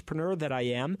entrepreneur that I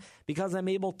am, because I'm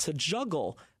able to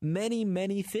juggle many,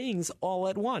 many things all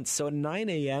at once. So at 9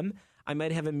 a.m., I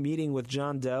might have a meeting with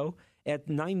John Doe. At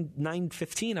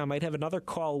 9:15, I might have another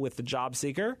call with the job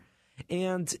seeker.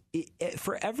 And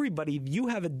for everybody, you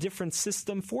have a different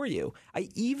system for you. I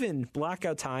even block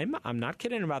out time. I'm not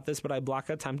kidding about this, but I block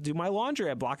out time to do my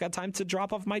laundry. I block out time to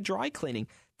drop off my dry cleaning.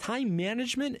 Time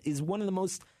management is one of the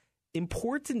most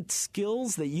important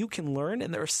skills that you can learn,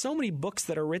 and there are so many books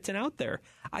that are written out there.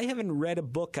 I haven't read a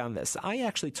book on this. I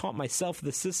actually taught myself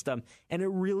the system, and it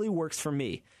really works for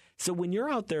me. So when you're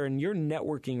out there and you're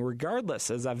networking, regardless,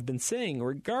 as I've been saying,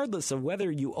 regardless of whether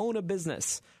you own a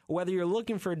business or whether you're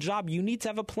looking for a job, you need to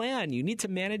have a plan. You need to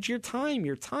manage your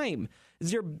time.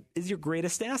 is your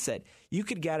greatest asset. You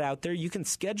could get out there. You can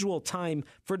schedule time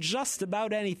for just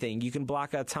about anything. You can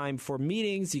block out time for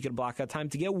meetings. You can block out time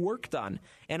to get work done.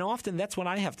 And often that's what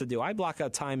I have to do. I block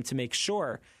out time to make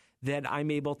sure that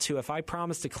I'm able to, if I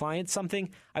promised a client something,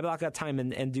 I block out time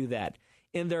and do that.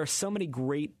 And there are so many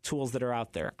great tools that are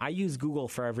out there. I use Google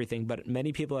for everything, but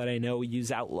many people that I know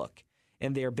use Outlook,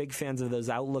 and they are big fans of those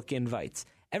Outlook invites.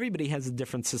 Everybody has a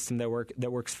different system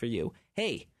that works for you.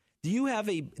 Hey, do you have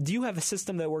a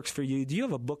system that works for you? Do you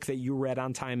have a book that you read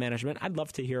on time management? I'd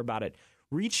love to hear about it.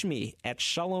 Reach me at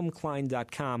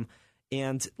shalomklein.com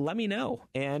and let me know.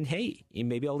 And hey,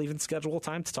 maybe I'll even schedule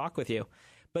time to talk with you.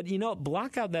 But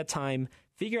block out that time,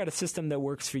 figure out a system that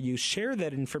works for you, share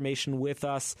that information with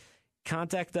us.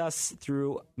 Contact us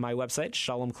through my website,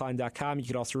 shalomklein.com. You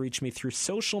can also reach me through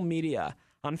social media.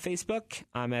 On Facebook,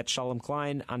 I'm at Shalom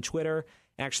Klein. On Twitter,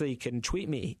 actually, you can tweet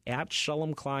me at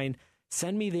Shalom Klein.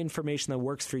 Send me the information that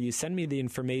works for you. Send me the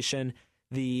information,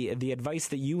 the advice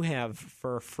that you have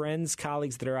for friends,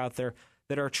 colleagues that are out there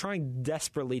that are trying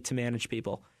desperately to manage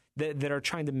people, that are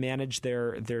trying to manage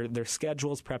their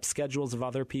schedules, perhaps schedules of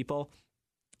other people.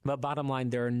 But bottom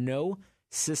line, there are no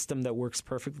system that works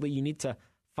perfectly. You need to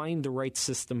find the right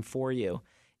system for you.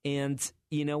 And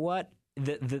you know what?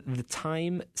 The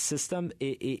time system,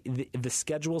 the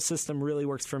schedule system really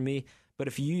works for me. But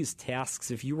if you use tasks,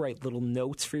 if you write little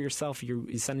notes for yourself,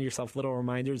 you send yourself little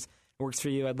reminders, it works for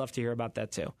you. I'd love to hear about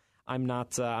that too. I'm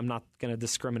not going to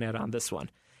discriminate on this one.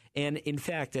 And in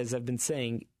fact, as I've been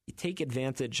saying, take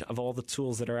advantage of all the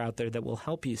tools that are out there that will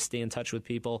help you stay in touch with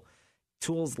people.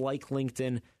 Tools like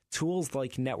LinkedIn, tools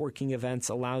like networking events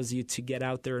allows you to get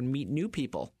out there and meet new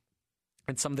people.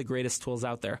 It's some of the greatest tools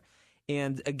out there.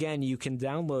 And again, you can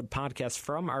download podcasts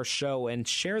from our show and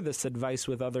share this advice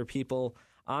with other people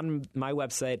on my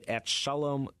website at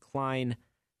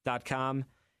shalomklein.com.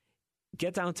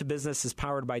 Get Down to Business is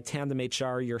powered by Tandem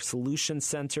HR, your solution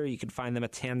center. You can find them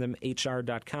at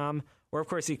tandemhr.com. Or, of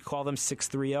course, you can call them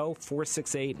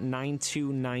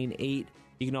 630-468-9298.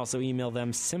 You can also email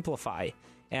them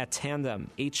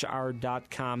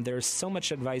simplify@tandemhr.com. There's so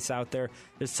much advice out there.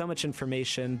 There's so much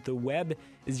information. The web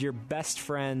is your best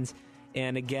friend.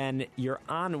 And again, you're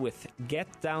on with Get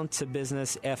Down to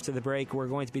Business. After the break, we're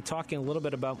going to be talking a little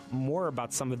bit more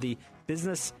about some of the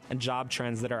business and job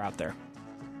trends that are out there.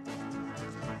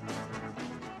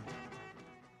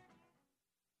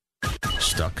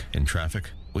 Stuck in traffic?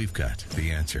 We've got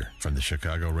the answer from the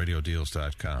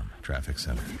ChicagoRadioDeals.com Traffic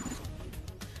Center.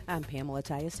 I'm Pamela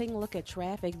Tyus. Taking a look at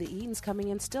traffic. The Edens coming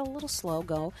in still a little slow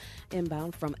go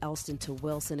inbound from Elston to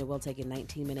Wilson. It will take you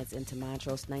 19 minutes into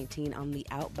Montrose, 19 on the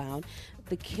outbound.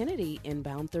 The Kennedy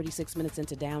inbound, 36 minutes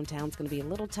into downtown. It's going to be a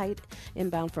little tight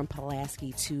inbound from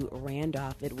Pulaski to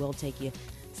Randolph. It will take you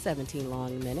 17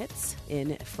 long minutes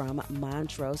in from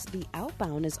Montrose. The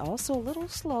outbound is also a little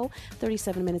slow,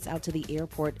 37 minutes out to the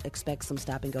airport. Expect some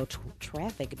stop-and-go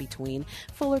traffic between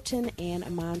Fullerton and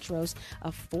Montrose.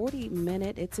 A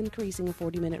 40-minute, it's increasing, a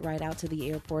 40-minute ride out to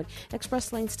the airport.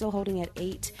 Express lane still holding at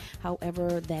 8.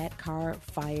 However, that car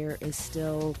fire is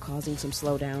still causing some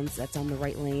slowdowns. That's on the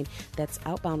right lane. That's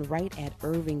outbound right at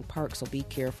Irving Park, so be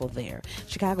careful there.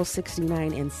 Chicago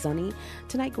 69 and sunny.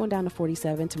 Tonight going down to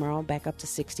 47. Tomorrow back up to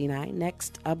 69.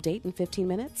 Next update in 15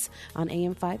 minutes on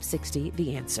AM 560,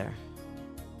 The Answer.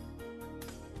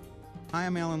 Hi,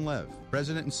 I'm Alan Lev,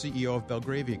 President and CEO of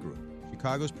Belgravia Group,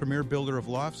 Chicago's premier builder of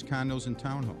lofts, condos, and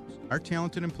townhomes. Our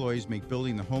talented employees make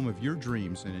building the home of your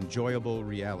dreams an enjoyable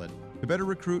reality. To better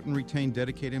recruit and retain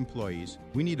dedicated employees,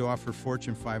 we need to offer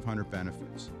Fortune 500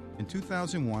 benefits. In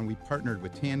 2001, we partnered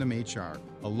with Tandem HR,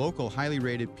 a local highly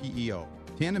rated PEO.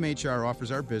 Tandem HR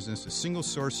offers our business a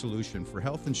single-source solution for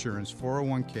health insurance,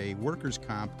 401k, workers'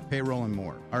 comp, payroll, and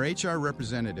more. Our HR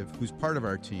representative, who's part of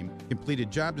our team,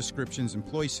 completed job descriptions,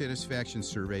 employee satisfaction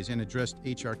surveys, and addressed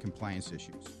HR compliance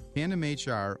issues. Tandem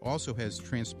HR also has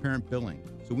transparent billing,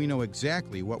 so we know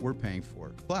exactly what we're paying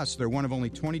for. Plus, they're one of only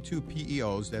 22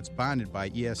 PEOs that's bonded by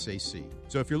ESAC.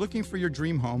 So if you're looking for your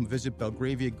dream home, visit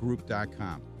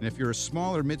BelgraviaGroup.com. And if you're a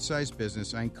small or mid-sized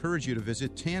business, I encourage you to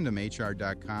visit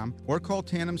TandemHR.com or call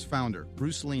Tandem's founder,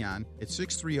 Bruce Leon, at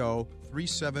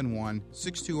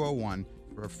 630-371-6201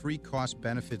 for a free cost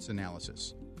benefits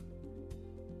analysis.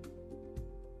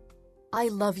 I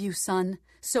love you, son,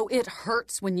 so it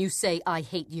hurts when you say I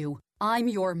hate you. I'm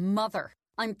your mother.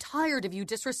 I'm tired of you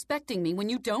disrespecting me when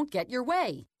you don't get your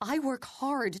way. I work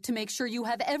hard to make sure you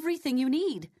have everything you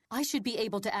need. I should be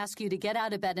able to ask you to get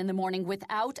out of bed in the morning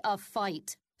without a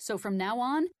fight. So from now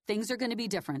on, things are going to be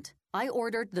different. I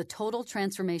ordered the Total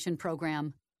Transformation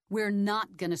Program. We're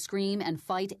not going to scream and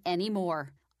fight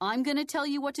anymore. I'm going to tell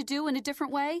you what to do in a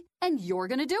different way, and you're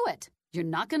going to do it. You're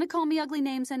not going to call me ugly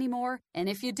names anymore, and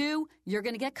if you do, you're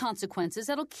going to get consequences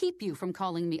that'll keep you from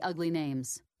calling me ugly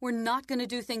names. We're not going to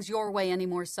do things your way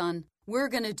anymore, son. We're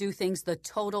going to do things the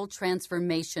Total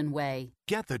Transformation way.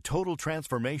 Get the Total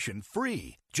Transformation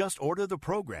free. Just order the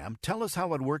program, tell us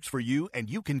how it works for you, and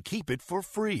you can keep it for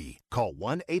free. Call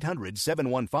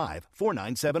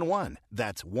 1-800-715-4971.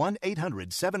 That's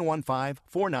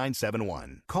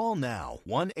 1-800-715-4971. Call now.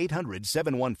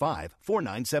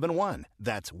 1-800-715-4971.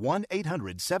 That's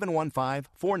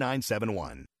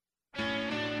 1-800-715-4971.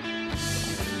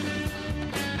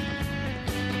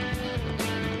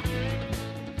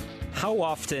 How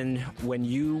often when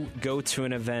you go to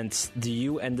an event do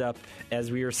you end up,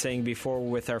 as we were saying before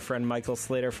with our friend Michael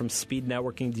Slater from Speed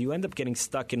Networking, do you end up getting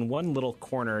stuck in one little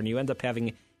corner and you end up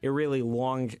having a really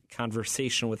long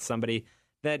conversation with somebody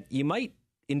that you might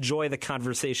enjoy the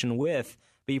conversation with,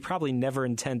 but you probably never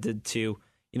intended to,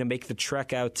 make the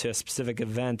trek out to a specific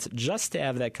event just to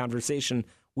have that conversation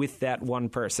with that one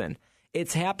person.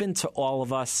 It's happened to all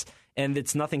of us, and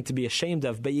it's nothing to be ashamed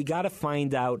of, but you got to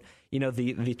find out,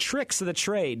 the tricks of the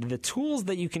trade, the tools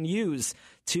that you can use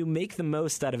to make the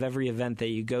most out of every event that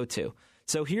you go to.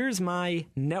 So here's my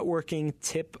networking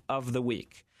tip of the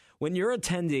week. When you're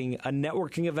attending a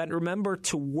networking event, remember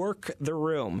to work the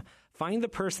room. Find the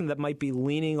person that might be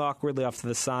leaning awkwardly off to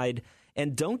the side,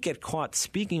 and don't get caught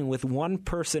speaking with one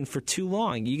person for too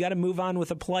long. You got to move on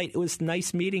with a polite, "It was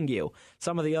nice meeting you."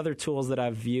 Some of the other tools that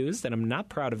I've used, and I'm not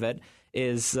proud of it,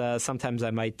 is sometimes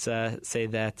I might say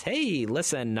that, "Hey,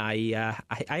 listen, I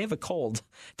have a cold.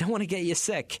 Don't want to get you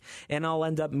sick," and I'll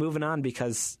end up moving on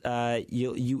because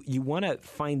you want to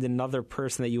find another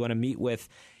person that you want to meet with,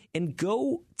 and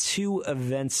go to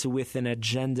events with an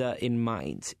agenda in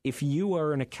mind. If you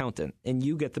are an accountant and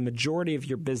you get the majority of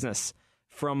your business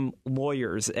from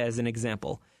lawyers, as an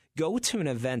example, go to an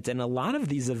event, and a lot of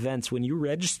these events, when you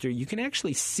register, you can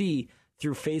actually see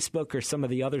through Facebook or some of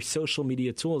the other social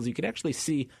media tools, you can actually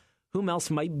see whom else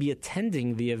might be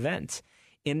attending the event,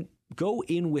 and go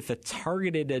in with a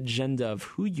targeted agenda of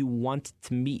who you want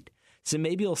to meet. So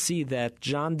maybe you'll see that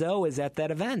John Doe is at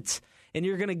that event, and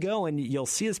you're going to go and you'll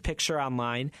see his picture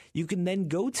online. You can then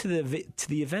go to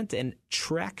the event and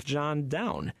track John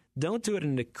down. Don't do it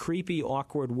in a creepy,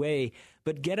 awkward way,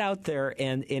 but get out there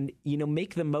and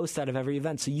make the most out of every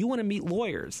event. So you want to meet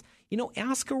lawyers.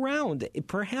 Ask around.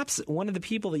 Perhaps one of the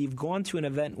people that you've gone to an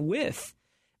event with,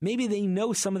 maybe they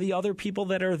know some of the other people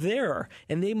that are there,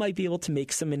 and they might be able to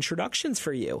make some introductions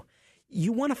for you.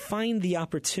 You want to find the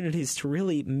opportunities to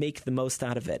really make the most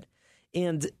out of it.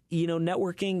 And,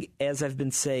 networking, as I've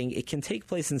been saying, it can take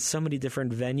place in so many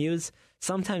different venues.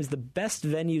 Sometimes the best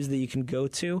venues that you can go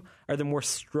to are the more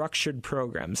structured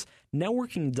programs.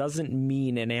 Networking doesn't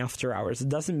mean an after hours. It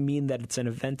doesn't mean that it's an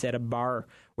event at a bar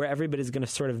where everybody's going to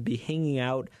sort of be hanging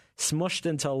out, smushed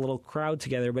into a little crowd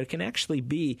together. But it can actually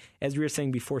be, as we were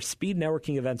saying before, speed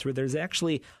networking events where there's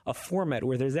actually a format,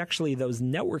 where there's actually those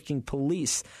networking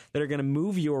police that are going to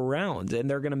move you around, and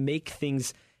they're going to make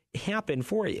things happen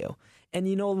for you. And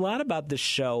a lot about this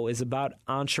show is about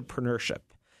entrepreneurship.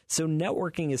 So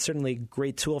networking is certainly a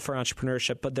great tool for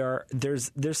entrepreneurship, but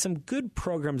there's some good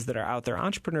programs that are out there.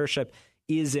 Entrepreneurship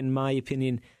is, in my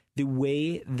opinion, the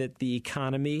way that the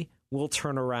economy will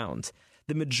turn around.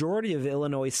 The majority of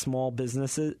Illinois small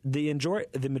businesses, the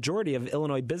majority of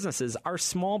Illinois businesses are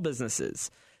small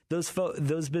businesses. Those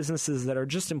businesses that are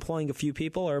just employing a few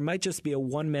people, or it might just be a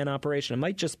one-man operation. It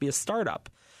might just be a startup.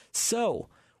 So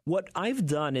what I've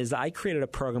done is I created a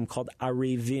program called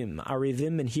Arivim.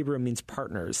 Arivim in Hebrew means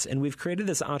partners. And we've created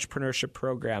this entrepreneurship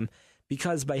program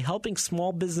because by helping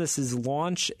small businesses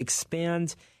launch,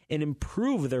 expand, and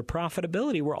improve their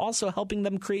profitability, we're also helping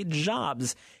them create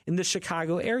jobs in the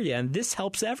Chicago area. And this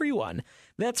helps everyone.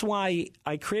 That's why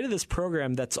I created this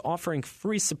program that's offering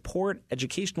free support,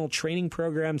 educational training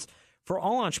programs for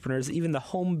all entrepreneurs, even the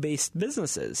home-based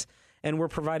businesses. And we're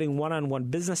providing one-on-one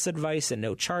business advice at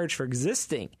no charge for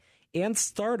existing and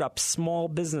startup small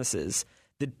businesses.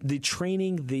 The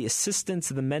training, the assistance,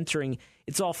 the mentoring,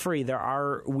 it's all free.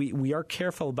 We are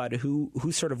careful about who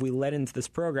sort of we let into this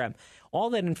program.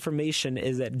 All that information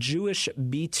is at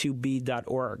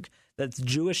jewishb2b.org. That's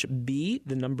jewishb,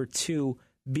 the number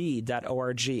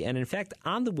 2b.org. And in fact,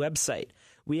 on the website,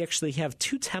 we actually have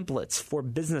 2 templates for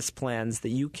business plans that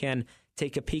you can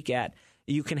take a peek at.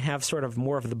 You can have sort of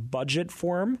more of the budget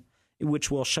form,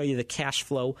 which will show you the cash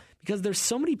flow, because there's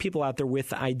so many people out there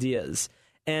with ideas.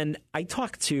 And I've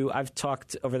talked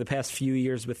over the past few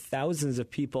years with thousands of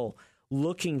people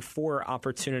looking for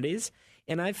opportunities.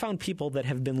 And I've found people that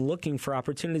have been looking for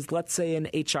opportunities, let's say in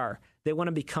HR. They want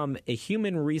to become a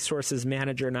human resources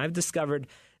manager. And I've discovered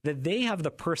that they have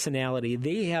the personality,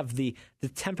 they have the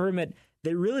temperament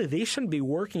that really they shouldn't be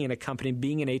working in a company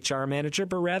being an HR manager,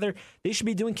 but rather they should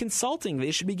be doing consulting.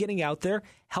 They should be getting out there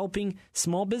helping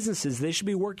small businesses. They should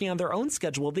be working on their own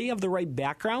schedule. They have the right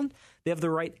background. They have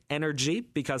the right energy,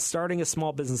 because starting a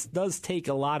small business does take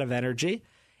a lot of energy,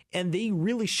 and they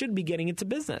really should be getting into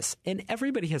business. And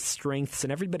everybody has strengths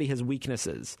and everybody has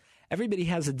weaknesses. Everybody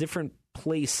has a different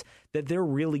place that they're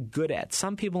really good at.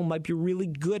 Some people might be really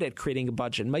good at creating a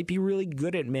budget, might be really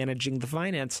good at managing the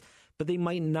finance, but they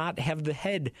might not have the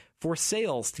head for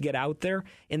sales to get out there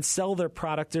and sell their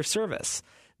product or service.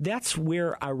 That's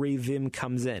where Arevim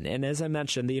comes in. And as I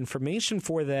mentioned, the information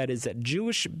for that is at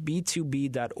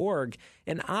jewishb2b.org.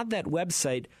 And on that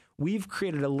website, we've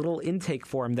created a little intake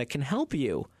form that can help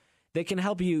you.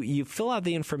 You fill out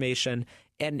the information,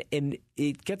 and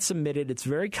it gets submitted. It's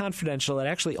very confidential. It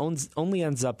actually only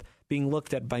ends up being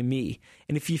looked at by me.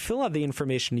 And if you fill out the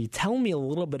information, you tell me a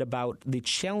little bit about the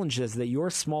challenges that your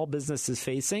small business is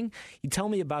facing. You tell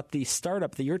me about the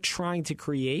startup that you're trying to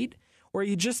create, or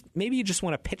maybe you just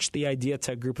want to pitch the idea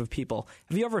to a group of people.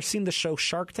 Have you ever seen the show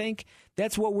Shark Tank?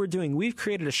 That's what we're doing. We've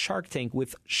created a Shark Tank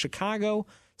with Chicago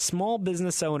small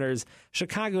business owners,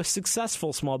 Chicago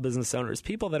successful small business owners,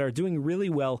 people that are doing really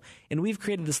well, and we've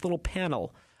created this little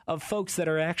panel of folks that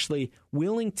are actually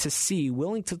willing to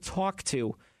talk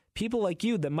to people like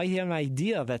you that might have an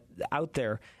idea out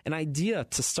there, an idea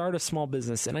to start a small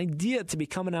business, an idea to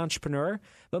become an entrepreneur,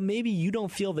 but maybe you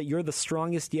don't feel that you're the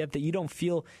strongest yet, that you don't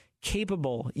feel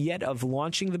capable yet of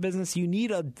launching the business. You need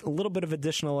a little bit of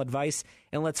additional advice.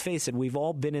 And let's face it, we've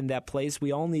all been in that place.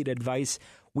 We all need advice.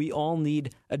 We all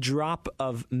need a drop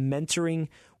of mentoring.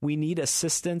 We need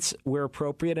assistance where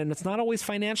appropriate. And it's not always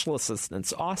financial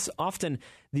assistance. Often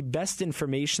the best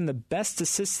information, the best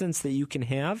assistance that you can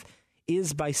have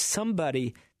is by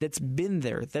somebody that's been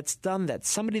there, that's done that,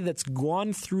 somebody that's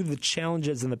gone through the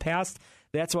challenges in the past.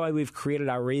 That's why we've created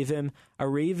Arevim.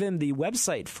 Arevim, the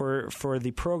website for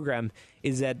the program,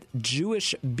 is at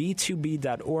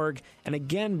jewishb2b.org. And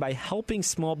again, by helping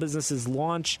small businesses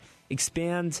launch,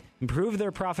 expand, improve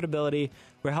their profitability,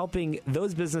 we're helping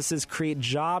those businesses create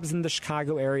jobs in the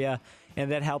Chicago area,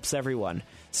 and that helps everyone.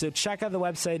 So check out the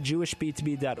website,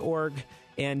 jewishb2b.org.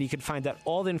 And you can find out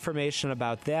all the information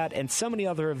about that and so many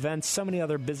other events, so many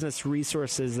other business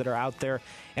resources that are out there.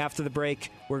 After the break,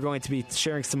 we're going to be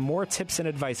sharing some more tips and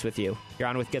advice with you. You're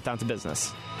on with Get Down to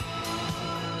Business.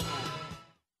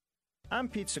 I'm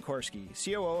Pete Sikorsky,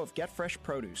 COO of Get Fresh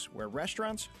Produce, where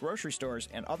restaurants, grocery stores,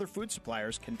 and other food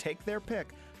suppliers can take their pick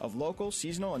of local,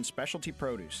 seasonal, and specialty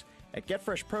produce. At Get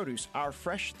Fresh Produce, our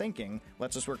fresh thinking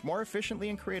lets us work more efficiently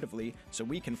and creatively so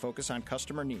we can focus on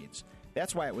customer needs.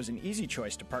 That's why it was an easy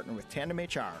choice to partner with Tandem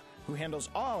HR, who handles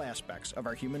all aspects of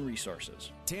our human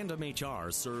resources. Tandem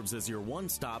HR serves as your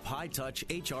one-stop high-touch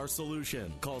HR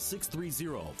solution. Call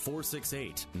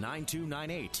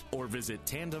 630-468-9298 or visit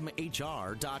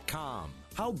tandemhr.com.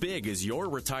 How big is your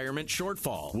retirement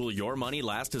shortfall? Will your money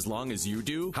last as long as you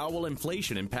do? How will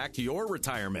inflation impact your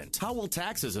retirement? How will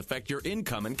taxes affect your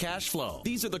income and cash flow?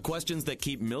 These are the questions that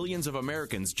keep millions of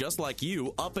Americans just like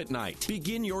you up at night.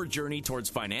 Begin your journey towards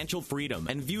financial freedom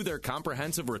and view their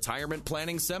comprehensive retirement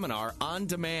planning seminar on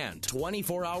demand,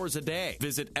 24 hours a day.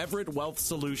 Visit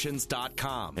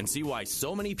EverettWealthSolutions.com and see why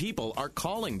so many people are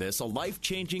calling this a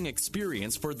life-changing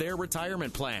experience for their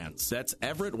retirement plans. That's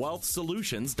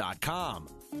EverettWealthSolutions.com.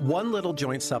 One Little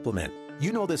Joint Supplement.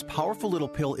 You know this powerful little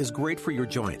pill is great for your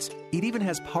joints. It even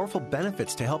has powerful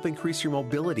benefits to help increase your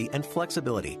mobility and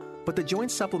flexibility. But the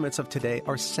joint supplements of today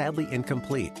are sadly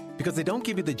incomplete because they don't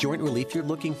give you the joint relief you're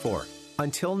looking for.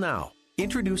 Until now.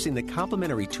 Introducing the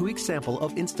complimentary 2-week sample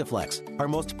of Instaflex, our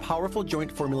most powerful joint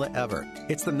formula ever.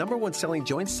 It's the #1 selling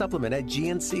joint supplement at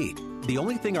GNC. The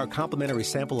only thing our complimentary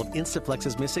sample of Instaflex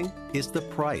is missing is the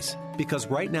price. Because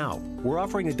right now, we're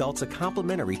offering adults a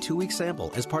complimentary 2-week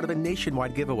sample as part of a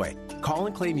nationwide giveaway. Call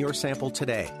and claim your sample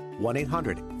today.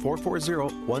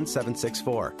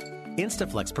 1-800-440-1764.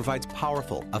 Instaflex provides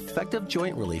powerful, effective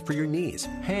joint relief for your knees,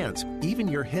 hands, even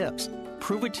your hips.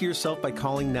 Prove it to yourself by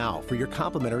calling now for your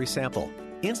complimentary sample.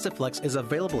 Instaflex is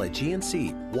available at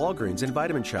GNC, Walgreens, and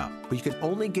Vitamin Shop, but you can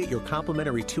only get your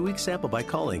complimentary 2-week sample by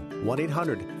calling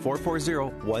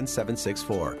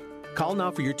 1-800-440-1764. Call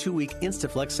now for your 2-week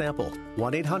Instaflex sample,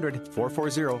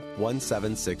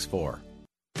 1-800-440-1764.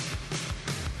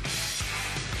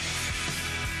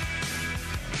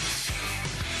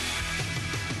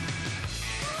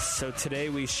 So today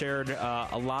we shared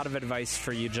a lot of advice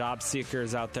for you job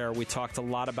seekers out there. We talked a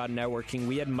lot about networking.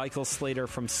 We had Michael Slater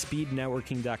from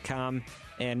speednetworking.com,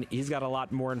 and he's got a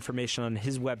lot more information on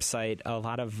his website, a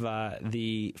lot of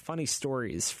the funny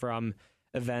stories from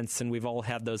events, and we've all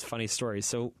had those funny stories.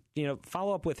 So,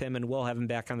 follow up with him, and we'll have him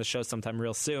back on the show sometime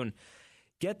real soon.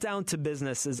 Get Down to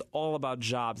Business is all about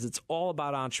jobs. It's all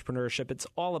about entrepreneurship. It's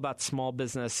all about small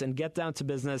business. And Get Down to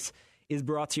Business is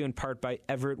brought to you in part by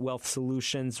Everett Wealth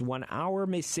Solutions. 1 hour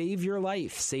may save your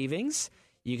life. Savings,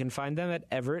 you can find them at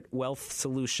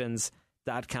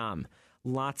everettwealthsolutions.com.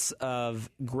 Lots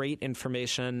of great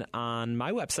information on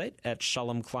my website at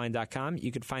shalomklein.com.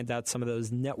 You can find out some of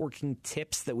those networking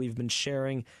tips that we've been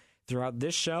sharing throughout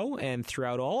this show and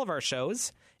throughout all of our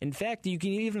shows. In fact, you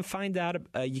can even find out,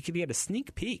 you can get a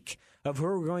sneak peek of who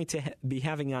we're going to be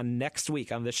having on next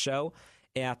week on this show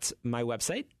at my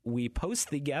website. We post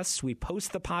the guests, we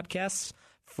post the podcasts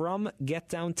from Get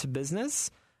Down to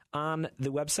Business on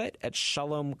the website at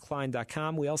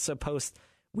shalomklein.com.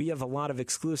 We have a lot of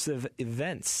exclusive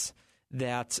events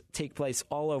that take place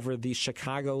all over the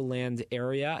Chicagoland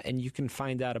area, and you can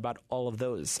find out about all of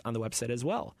those on the website as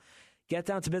well. Get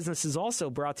Down to Business is also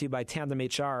brought to you by Tandem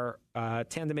HR.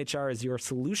 Tandem HR is your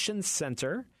solutions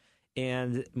center,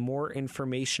 and more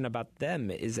information about them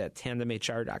is at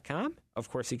tandemhr.com. Of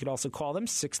course, you could also call them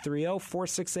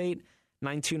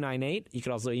 630-468-9298. You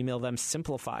could also email them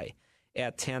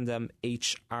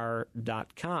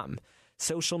simplify@tandemhr.com.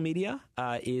 Social media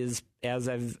is, as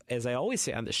I always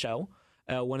say on the show,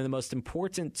 one of the most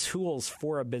important tools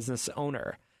for a business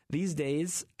owner. These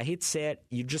days, I hate to say it,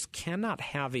 you just cannot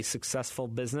have a successful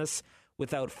business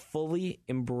without fully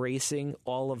embracing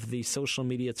all of the social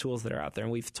media tools that are out there.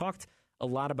 And we've talked a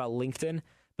lot about LinkedIn,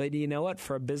 but you know what?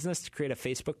 For a business to create a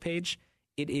Facebook page,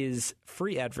 it is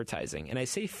free advertising. And I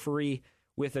say free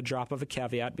with a drop of a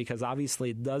caveat because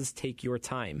obviously it does take your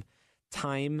time.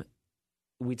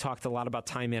 We talked a lot about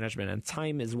time management, and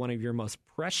time is one of your most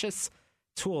precious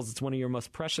tools. It's one of your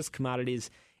most precious commodities.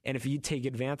 And if you take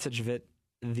advantage of it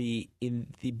in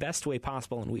the best way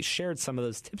possible, and we shared some of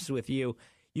those tips with you,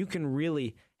 you can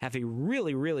really have a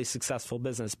really, really successful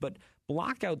business. But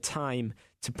block out time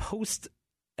to post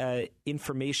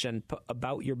information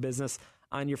about your business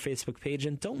on your Facebook page,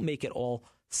 and don't make it all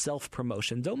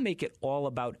self-promotion. Don't make it all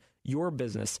about your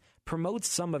business. Promote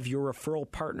some of your referral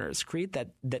partners. Create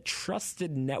that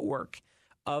trusted network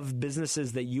of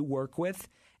businesses that you work with,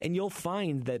 and you'll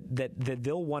find that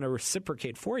they'll want to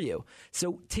reciprocate for you.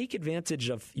 So take advantage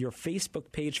of your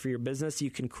Facebook page for your business.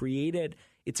 You can create it.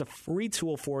 It's a free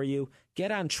tool for you.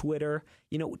 Get on Twitter.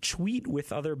 Tweet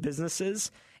with other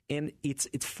businesses, and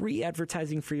it's free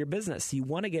advertising for your business. You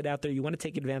want to get out there. You want to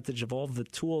take advantage of all of the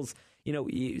tools.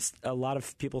 A lot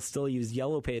of people still use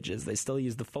Yellow Pages. They still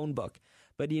use the phone book.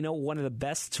 But one of the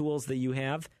best tools that you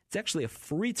have, it's actually a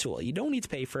free tool. You don't need to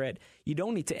pay for it. You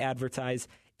don't need to advertise.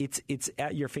 It's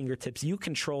at your fingertips. You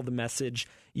control the message.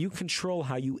 You control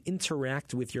how you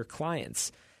interact with your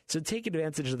clients. So take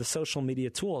advantage of the social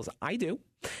media tools. I do.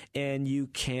 And you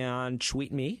can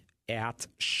tweet me at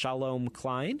Shalom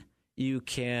Klein. You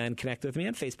can connect with me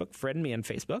on Facebook, friend me on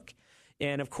Facebook,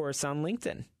 and of course on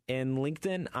LinkedIn. And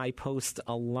LinkedIn, I post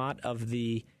a lot of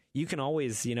you can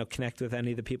always, connect with any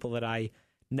of the people that I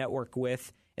network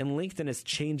with. And LinkedIn is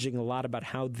changing a lot about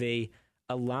how they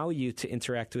allow you to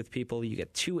interact with people. You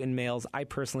get 2 in-mails. I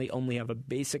personally only have a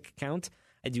basic account.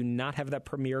 I do not have that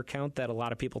premier account that a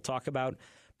lot of people talk about.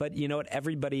 But you know what?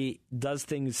 Everybody does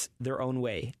things their own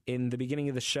way. In the beginning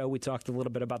of the show, we talked a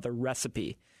little bit about the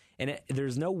recipe. And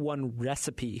there's no one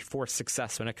recipe for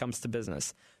success when it comes to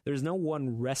business. There's no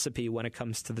one recipe when it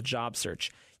comes to the job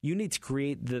search. You need to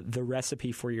create the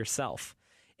recipe for yourself.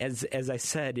 As I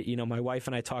said, my wife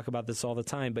and I talk about this all the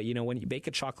time, but when you bake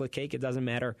a chocolate cake, it doesn't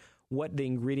matter what the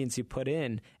ingredients you put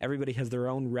in. Everybody has their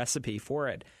own recipe for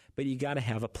it. But you got to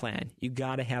have a plan. You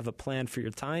got to have a plan for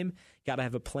your time. You got to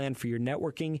have a plan for your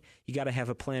networking. You got to have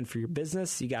a plan for your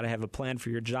business. You got to have a plan for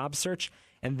your job search.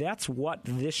 And that's what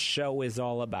this show is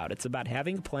all about. It's about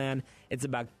having a plan. It's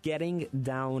about getting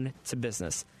down to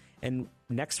business. And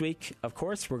next week, of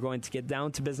course, we're going to get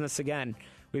down to business again.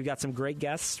 We've got some great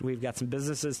guests. We've got some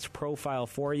businesses to profile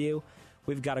for you.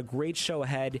 We've got a great show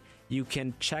ahead. You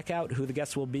can check out who the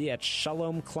guests will be at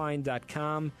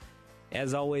shalomklein.com.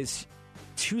 As always,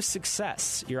 to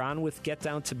success. You're on with Get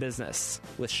Down to Business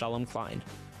with Shalom Klein.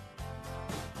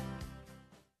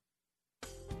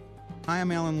 Hi,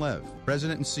 I'm Alan Lev,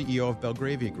 President and CEO of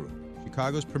Belgravia Group,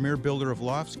 Chicago's premier builder of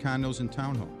lofts, condos, and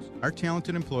townhomes. Our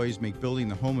talented employees make building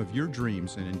the home of your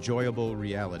dreams an enjoyable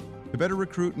reality. To better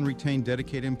recruit and retain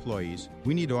dedicated employees,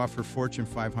 we need to offer Fortune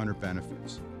 500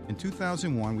 benefits. In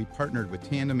 2001, we partnered with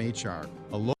Tandem HR,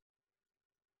 a local